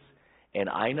righteous, and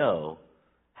I know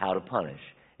how to punish.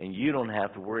 And you don't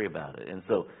have to worry about it. And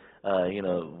so,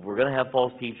 we're going to have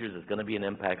false teachers. It's going to be an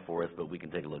impact for us, but we can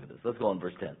take a look at this. Let's go on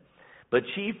verse 10. But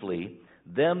chiefly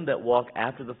them that walk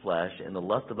after the flesh in the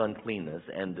lust of uncleanness,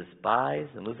 and despise,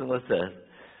 and listen to what it says,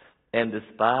 and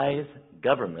despise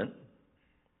government.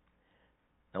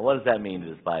 Now, what does that mean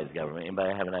to despise government?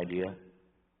 Anybody have an idea?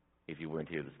 If you weren't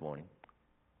here this morning.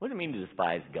 What does it mean to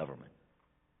despise government?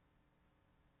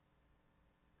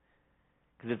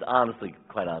 Because it's honestly,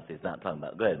 quite honestly, it's not talking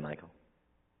about... Go ahead, Michael.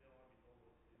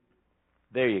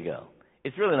 There you go.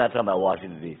 It's really not talking about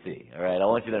Washington, D.C., all right? I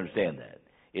want you to understand that.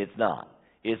 It's not.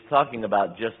 It's talking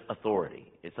about just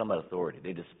authority. It's talking about authority.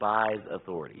 They despise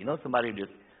authority. You know somebody who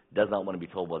just does not want to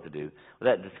be told what to do?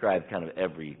 Well, that describes kind of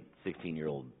every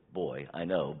 16-year-old boy, I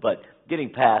know. But getting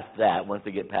past that, once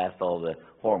they get past all the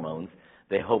hormones,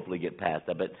 they hopefully get past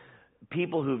that. But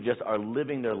people who just are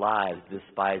living their lives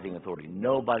despising authority.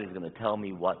 Nobody's going to tell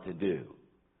me what to do.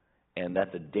 And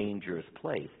that's a dangerous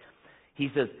place. He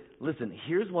says, listen,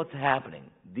 here's what's happening.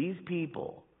 These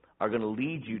people are going to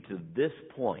lead you to this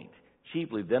point.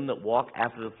 Chiefly them that walk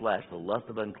after the flesh, the lust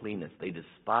of uncleanness. They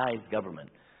despise government.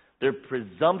 They're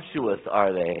presumptuous,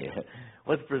 are they?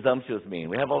 What's presumptuous mean?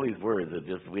 We have all these words that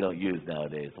just we don't use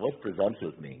nowadays. What's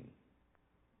presumptuous mean?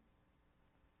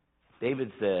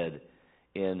 David said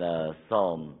in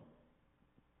Psalm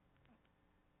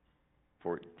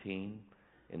 14,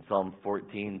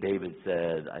 David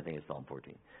said, I think it's Psalm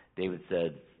 14, David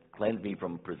said, cleanse me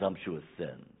from presumptuous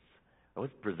sins.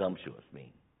 What's presumptuous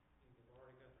mean?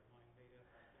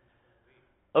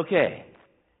 Okay.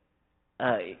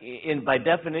 By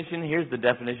definition, here's the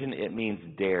definition, it means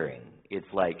daring. It's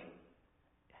like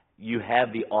you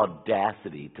have the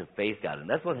audacity to face God. And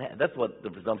that's what the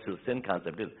presumptuous sin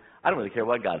concept is. I don't really care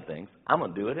what God thinks. I'm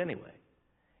going to do it anyway.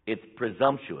 It's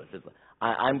presumptuous.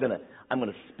 I'm going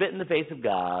to spit in the face of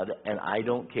God, and I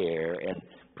don't care. And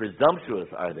presumptuous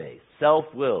are they,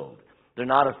 self-willed. They're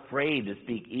not afraid to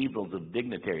speak evils of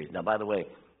dignitaries. Now, by the way,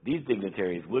 these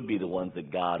dignitaries would be the ones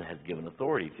that God has given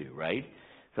authority to, right?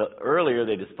 So earlier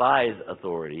they despised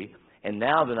authority, and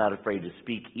now they're not afraid to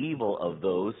speak evil of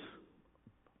those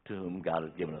to whom God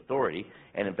has given authority.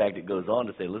 And in fact, it goes on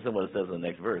to say, listen to what it says in the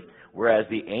next verse, whereas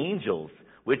the angels,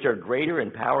 which are greater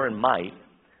in power and might,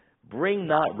 bring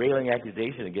not railing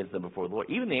accusation against them before the Lord.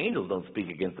 Even the angels don't speak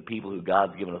against the people who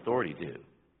God's given authority to.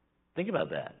 Think about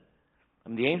that. I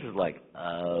mean, the angels are like,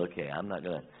 okay, I'm not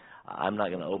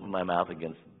gonna open my mouth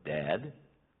against Dad.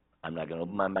 I'm not gonna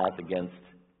open my mouth against,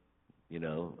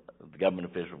 the government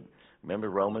official. Remember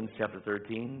Romans chapter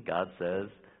 13? God says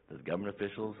that the government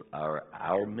officials are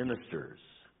our ministers.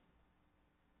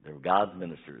 They're God's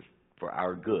ministers for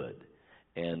our good.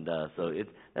 And so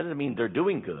that doesn't mean they're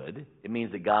doing good. It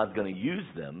means that God's going to use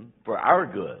them for our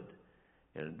good.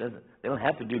 They don't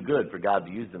have to do good for God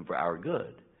to use them for our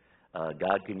good.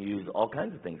 God can use all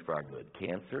kinds of things for our good.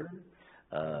 Cancer.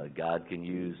 God can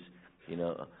use,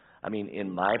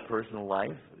 in my personal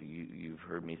life, you've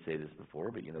heard me say this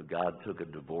before, but, God took a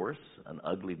divorce, an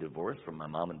ugly divorce from my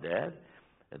mom and dad,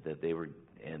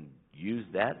 and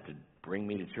used that to bring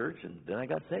me to church, and then I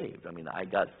got saved. I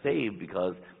got saved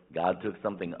because God took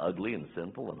something ugly and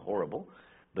sinful and horrible,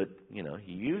 but,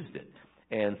 He used it.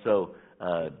 And so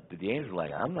the angels are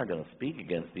like, I'm not going to speak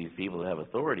against these people who have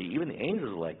authority. Even the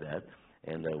angels are like that.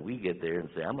 And we get there and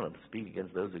say, I'm going to speak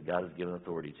against those that God has given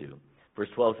authority to. Verse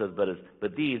 12 says,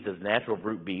 but these, as natural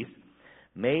brute beasts,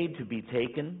 made to be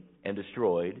taken and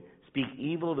destroyed, speak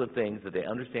evil of the things that they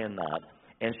understand not,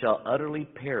 and shall utterly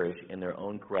perish in their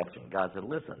own corruption. God said,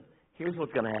 listen, here's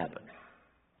what's going to happen.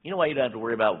 You know why you don't have to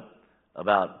worry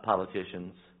about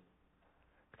politicians?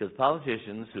 Because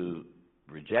politicians who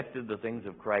rejected the things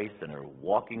of Christ and are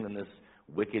walking in this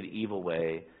wicked, evil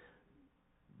way,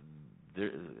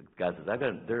 God says,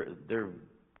 they're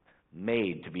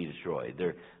made to be destroyed.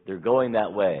 They're going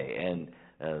that way, and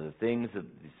the things that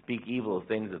speak evil of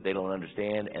things that they don't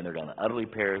understand, and they're going to utterly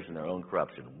perish in their own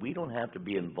corruption. We don't have to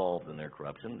be involved in their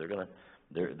corruption.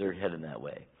 They're heading that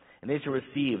way, and they shall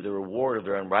receive the reward of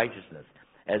their unrighteousness,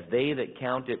 as they that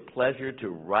count it pleasure to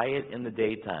riot in the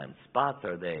daytime. Spots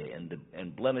are they,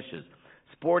 and blemishes,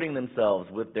 sporting themselves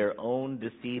with their own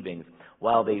deceivings,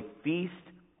 while they feast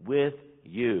with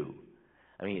you.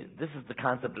 This is the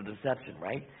concept of deception,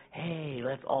 right? Hey,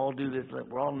 let's all do this.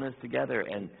 We're all in this together,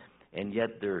 and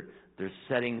yet they're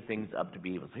setting things up to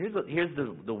be evil. So here's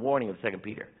the warning of 2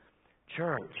 Peter.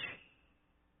 Church,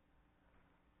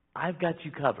 I've got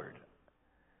you covered.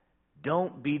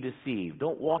 Don't be deceived.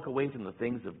 Don't walk away from the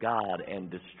things of God and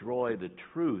destroy the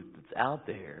truth that's out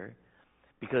there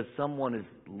because someone is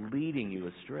leading you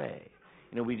astray.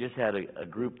 We just had a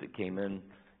group that came in,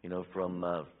 from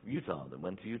Utah, that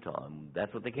went to Utah, and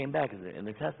that's what they came back in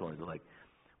their testimonies. They're like,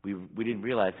 we didn't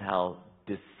realize how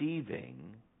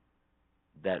deceiving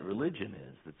that religion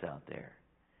is that's out there.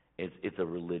 It's a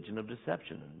religion of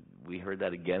deception. And we heard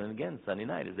that again and again Sunday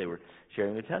night as they were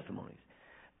sharing their testimonies.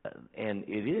 And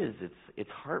it's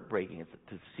heartbreaking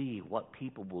to see what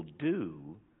people will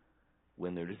do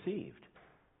when they're deceived.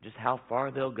 Just how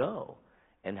far they'll go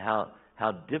and how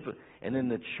different. And then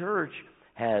the church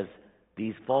has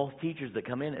these false teachers that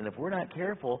come in, and if we're not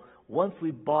careful, once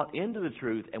we've bought into the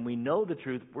truth and we know the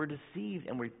truth, we're deceived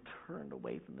and we're turned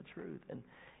away from the truth. And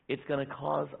it's going to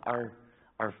cause our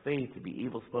faith to be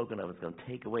evil spoken of. It's going to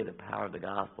take away the power of the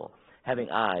gospel. Having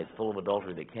eyes full of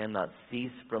adultery that cannot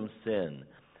cease from sin,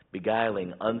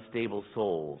 beguiling unstable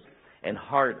souls, and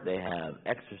heart they have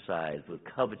exercised with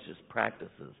covetous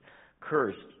practices,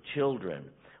 cursed children,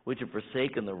 which have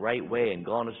forsaken the right way and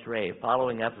gone astray,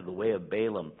 following after the way of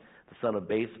Balaam, the son of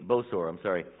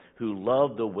Bosor, who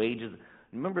loved the wages.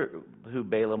 Remember who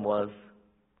Balaam was?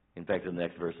 In fact, in the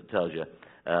next verse it tells you,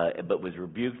 but was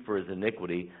rebuked for his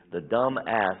iniquity, the dumb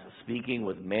ass speaking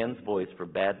with man's voice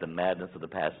forbade the madness of the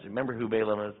passage. Remember who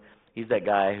Balaam is? He's that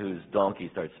guy whose donkey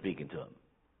starts speaking to him.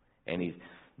 And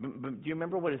do you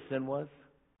remember what his sin was?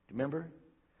 Do you remember?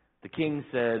 The king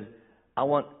said, I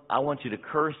want you to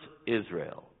curse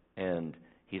Israel. And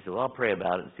he said, well, I'll pray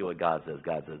about it and see what God says.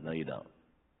 God says, no, you don't.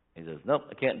 He says, nope,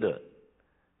 I can't do it.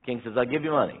 The king says, I'll give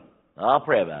you money. I'll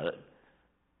pray about it.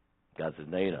 God says,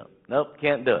 no, you don't. Nope,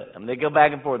 can't do it. They go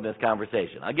back and forth in this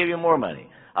conversation. I'll give you more money.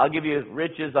 I'll give you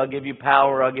riches. I'll give you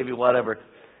power. I'll give you whatever.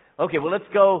 Okay, well, let's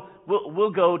go.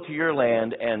 We'll go to your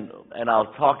land, and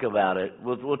I'll talk about it.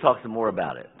 We'll talk some more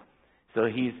about it. So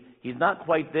he's not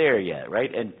quite there yet, right?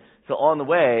 And so on the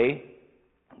way,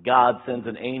 God sends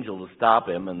an angel to stop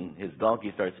him, and his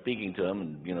donkey starts speaking to him,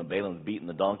 and Balaam's beating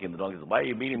the donkey, and the donkey says, "Why are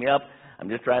you beating me up? I'm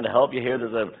just trying to help you here.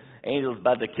 There's an angel's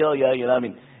about to kill you." I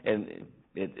mean, and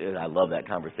I love that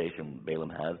conversation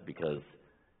Balaam has, because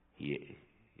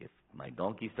if my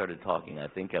donkey started talking, I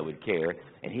think I would care.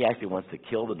 And he actually wants to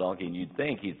kill the donkey, and you'd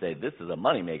think he'd say, "This is a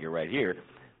moneymaker right here."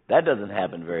 That doesn't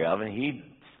happen very often. He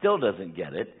still doesn't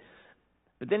get it.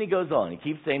 But then he goes on. He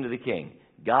keeps saying to the king,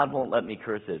 "God won't let me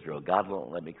curse Israel. God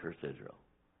won't let me curse Israel."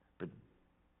 But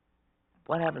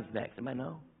what happens next? Anybody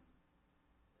know?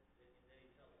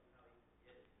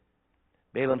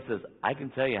 Balaam says, "I can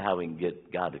tell you how we can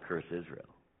get God to curse Israel.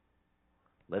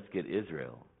 Let's get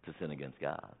Israel to sin against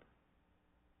God."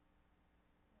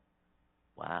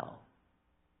 Wow.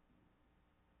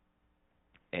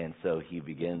 And so he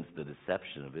begins the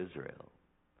deception of Israel.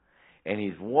 And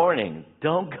he's warning,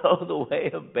 don't go the way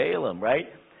of Balaam,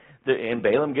 right? And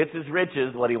Balaam gets his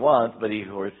riches, what he wants, but of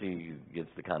course he gets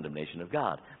the condemnation of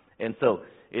God. And so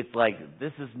it's like,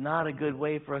 this is not a good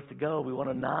way for us to go. We want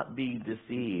to not be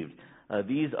deceived.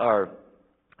 These are,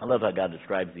 I love how God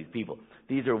describes these people.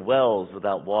 These are wells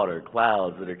without water,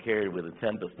 clouds that are carried with a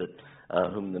tempest, that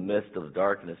whom the mist of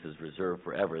darkness is reserved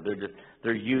forever.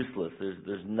 They're useless.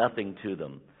 There's nothing to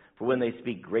them. For when they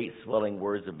speak great swelling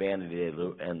words of vanity,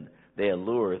 and they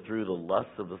allure through the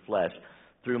lusts of the flesh,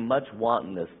 through much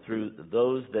wantonness, through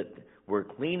those that were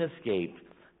clean escaped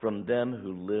from them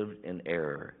who lived in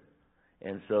error.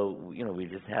 And so, we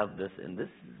just have this, and this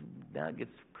now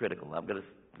gets critical. I'm going to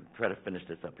try to finish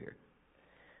this up here.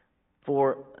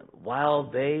 For while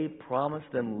they promise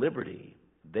them liberty,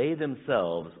 they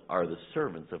themselves are the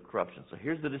servants of corruption. So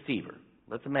here's the deceiver.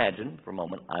 Let's imagine for a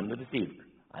moment I'm the deceiver.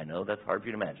 I know that's hard for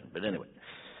you to imagine, but anyway.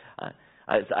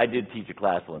 I did teach a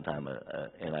class one time,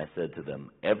 and I said to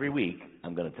them, every week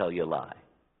I'm going to tell you a lie.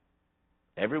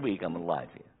 Every week I'm going to lie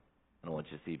to you. And I want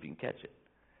you to see if you can catch it.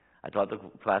 I taught the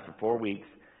class for 4 weeks.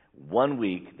 1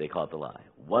 week they caught the lie.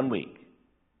 1 week.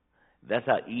 That's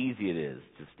how easy it is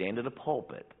to stand at a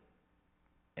pulpit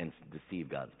and deceive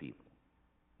God's people.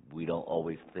 We don't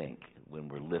always think when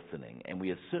we're listening. And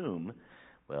we assume,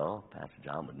 well, Pastor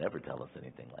John would never tell us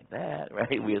anything like that,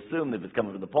 right? We assume that if it's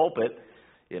coming from the pulpit,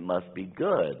 it must be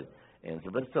good. And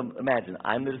so let's imagine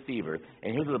I'm the deceiver,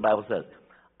 and here's what the Bible says.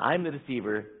 I'm the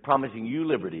deceiver promising you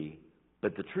liberty,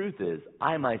 but the truth is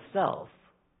I myself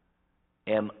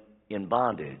am in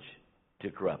bondage to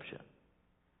corruption.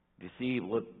 Do you see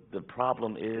what the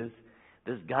problem is?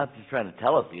 God's just trying to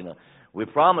tell us, we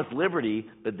promise liberty,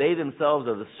 but they themselves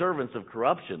are the servants of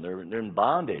corruption. They're in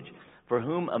bondage. For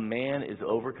whom a man is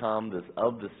overcome,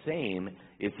 of the same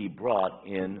is he brought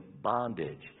in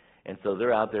bondage. And so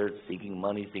they're out there seeking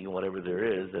money, seeking whatever there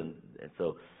is. And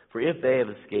so, for if they have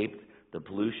escaped the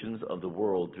pollutions of the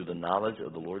world through the knowledge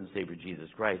of the Lord and Savior Jesus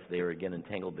Christ, they are again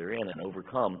entangled therein and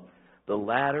overcome. The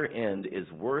latter end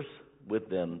is worse with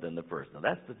them than the first. Now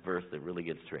that's the verse that really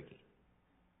gets tricky.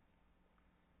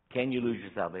 Can you lose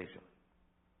your salvation?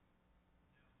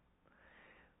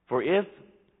 For if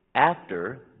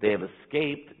after they have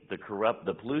escaped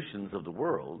the pollutions of the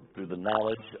world through the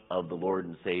knowledge of the Lord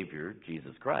and Savior,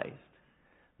 Jesus Christ,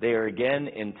 they are again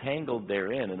entangled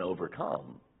therein and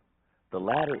overcome, the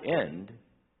latter end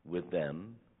with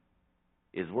them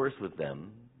is worse with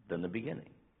them than the beginning.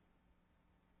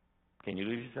 Can you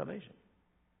lose your salvation?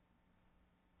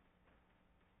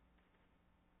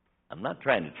 I'm not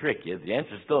trying to trick you. The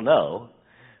answer is still no,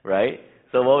 right?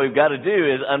 So what we've got to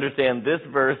do is understand this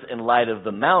verse in light of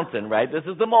the mountain, right? This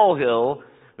is the molehill.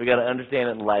 We've got to understand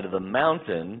it in light of the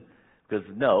mountain, because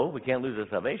no, we can't lose our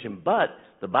salvation. But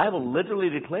the Bible literally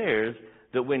declares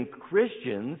that when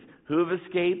Christians who have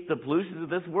escaped the pollutions of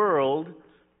this world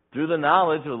through the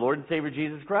knowledge of the Lord and Savior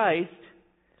Jesus Christ,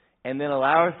 and then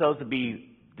allow ourselves to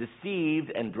be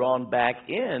deceived and drawn back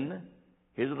in,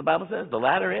 here's what the Bible says, the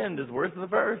latter end is worse than the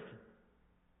first.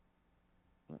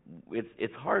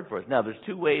 It's hard for us. Now, there's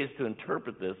two ways to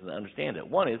interpret this and understand it.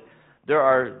 One is, there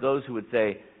are those who would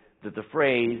say that the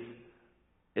phrase,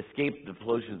 escape the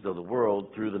pollutions of the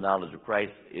world through the knowledge of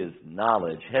Christ, is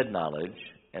knowledge, head knowledge,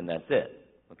 and that's it.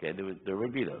 Okay, there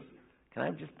would be those. Can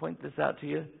I just point this out to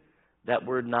you? That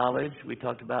word knowledge we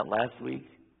talked about last week,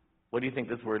 what do you think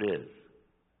this word is?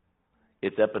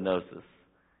 It's epignosis.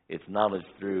 It's knowledge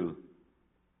through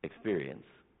experience.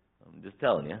 I'm just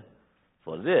telling you. That's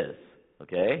what it is.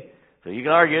 Okay? So you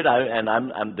can argue it,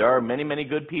 and there are many, many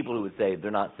good people who would say they're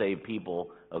not saved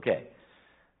people. Okay.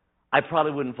 I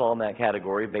probably wouldn't fall in that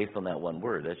category based on that one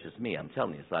word. That's just me. I'm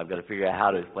telling you. So I've got to figure out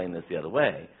how to explain this the other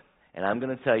way. And I'm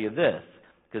going to tell you this,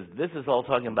 because this is all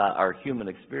talking about our human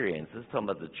experience. This is talking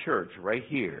about the church right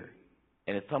here.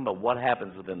 And it's talking about what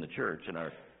happens within the church and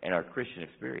our Christian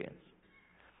experience.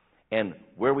 And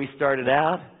where we started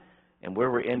out and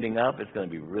where we're ending up, it's going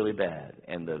to be really bad.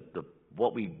 And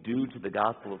what we do to the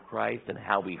gospel of Christ and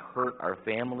how we hurt our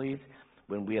families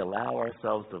when we allow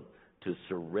ourselves to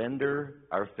surrender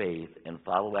our faith and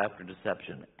follow after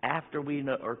deception. After we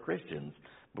are Christians,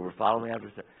 but we're following after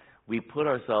deception, we put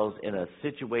ourselves in a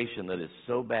situation that is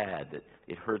so bad that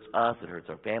it hurts us, it hurts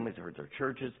our families, it hurts our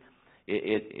churches.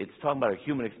 It's talking about our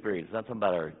human experience. It's not talking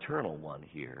about our eternal one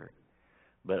here.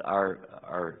 But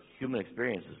our human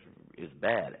experience is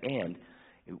bad. And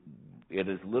it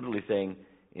is literally saying,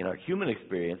 in our human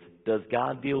experience, does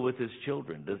God deal with his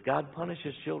children? Does God punish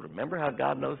his children? Remember how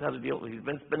God knows how to deal with it? He's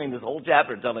been spending this whole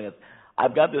chapter telling us,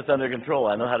 I've got this under control.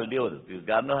 I know how to deal with it. Does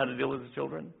God know how to deal with his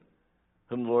children?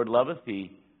 Whom the Lord loveth,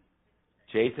 he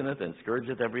chasteneth and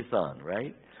scourgeth every son,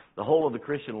 right? The whole of the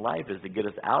Christian life is to get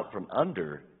us out from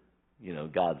under,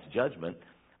 God's judgment.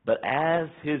 But as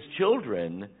his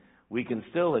children, we can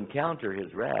still encounter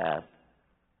his wrath,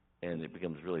 and it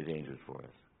becomes really dangerous for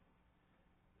us.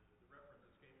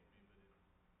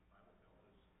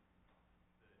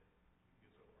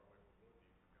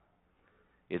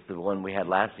 It's the one we had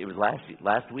last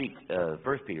week,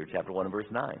 1 Peter chapter 1 and verse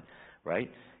 9,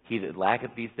 right? He that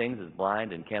lacketh these things is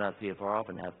blind and cannot see afar off,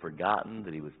 and hath forgotten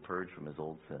that he was purged from his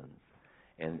old sins.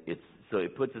 And so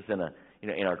it puts us in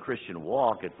in our Christian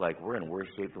walk, it's like we're in worse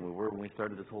shape than we were when we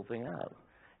started this whole thing out.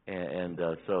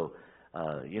 So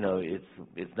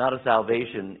it's not a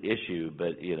salvation issue,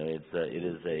 but it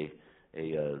is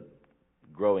a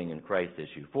growing in Christ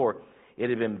issue. For it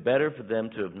had been better for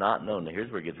them to have not known. Now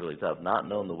here's where it gets really tough. Not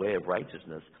known the way of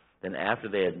righteousness, than after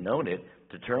they had known it,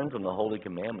 to turn from the holy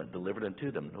commandment delivered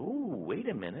unto them. Ooh, wait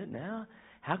a minute now.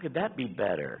 How could that be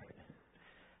better?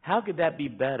 How could that be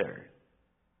better?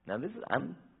 Now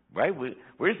right.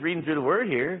 We're just reading through the word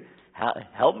here.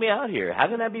 Help me out here. How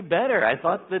can that be better? I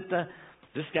thought that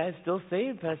this guy's still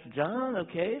saved, Pastor John.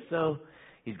 Okay, so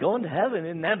he's going to heaven.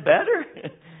 Isn't that better?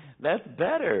 That's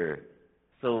better.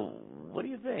 So what do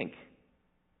you think?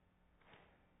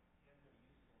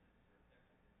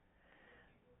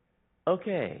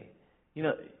 Okay.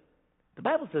 The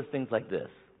Bible says things like this.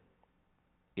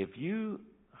 If you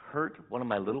hurt one of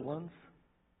my little ones,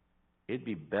 it'd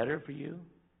be better for you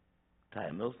to tie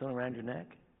a millstone around your neck,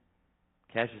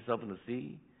 cast yourself in the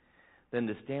sea, than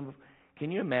to stand before.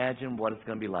 Can you imagine what it's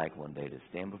going to be like one day to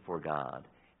stand before God?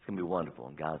 It's going to be wonderful.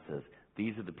 And God says,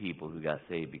 these are the people who got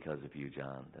saved because of you,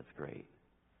 John. That's great.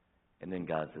 And then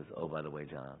God says, oh, by the way,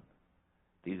 John,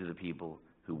 these are the people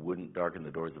who wouldn't darken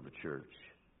the doors of the church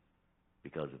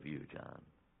because of you, John.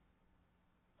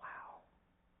 Wow.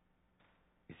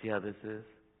 You see how this is?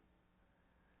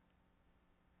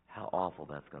 How awful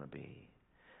that's going to be.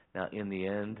 Now, in the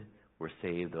end, we're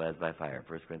saved, though, as by fire.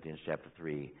 1 Corinthians chapter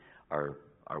 3, our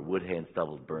wood, hay, and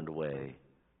stubble is burned away,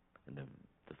 and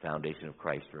the foundation of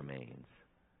Christ remains.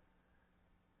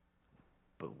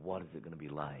 But what is it going to be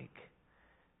like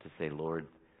to say, Lord,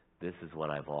 this is what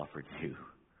I've offered you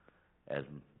as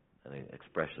an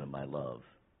expression of my love,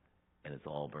 and it's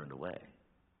all burned away,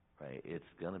 right? Those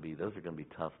are going to be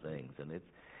tough things, and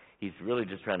he's really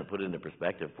just trying to put it into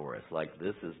perspective for us. Like,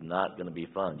 this is not going to be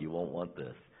fun. You won't want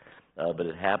this. But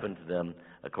it happened to them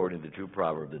according to the true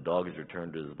proverb. The dog is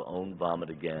returned to his own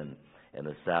vomit again, and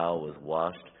the sow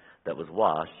that was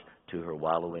washed to her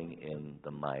wallowing in the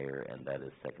mire, and that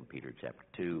is 2 Peter chapter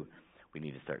 2. We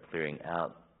need to start clearing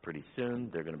out pretty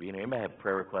soon. They're going to be in here. You may have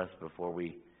prayer requests before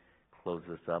we close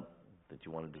this up that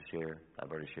you wanted to share. I've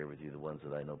already shared with you the ones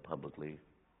that I know publicly.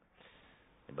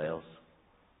 Anybody else?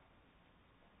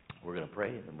 We're going to pray,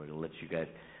 and we're going to let you guys.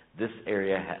 This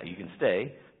area, you can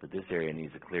stay, but this area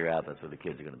needs to clear out. That's where the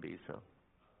kids are going to be. So.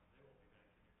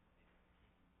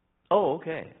 Oh,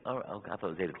 okay. All right. I thought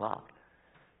it was 8 o'clock.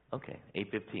 Okay,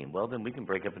 8:15. Well, then we can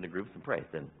break up into groups and pray.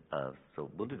 Then, so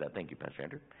we'll do that. Thank you, Pastor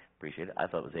Andrew. Appreciate it. I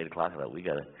thought it was 8 o'clock. I thought we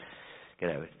got to get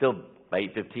out. Still, by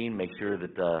 8:15, make sure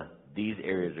that these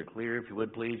areas are clear. If you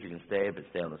would, please. You can stay, but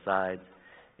stay on the sides,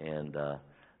 and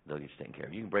they'll get you taken care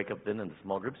of. You can break up then into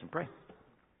small groups and pray.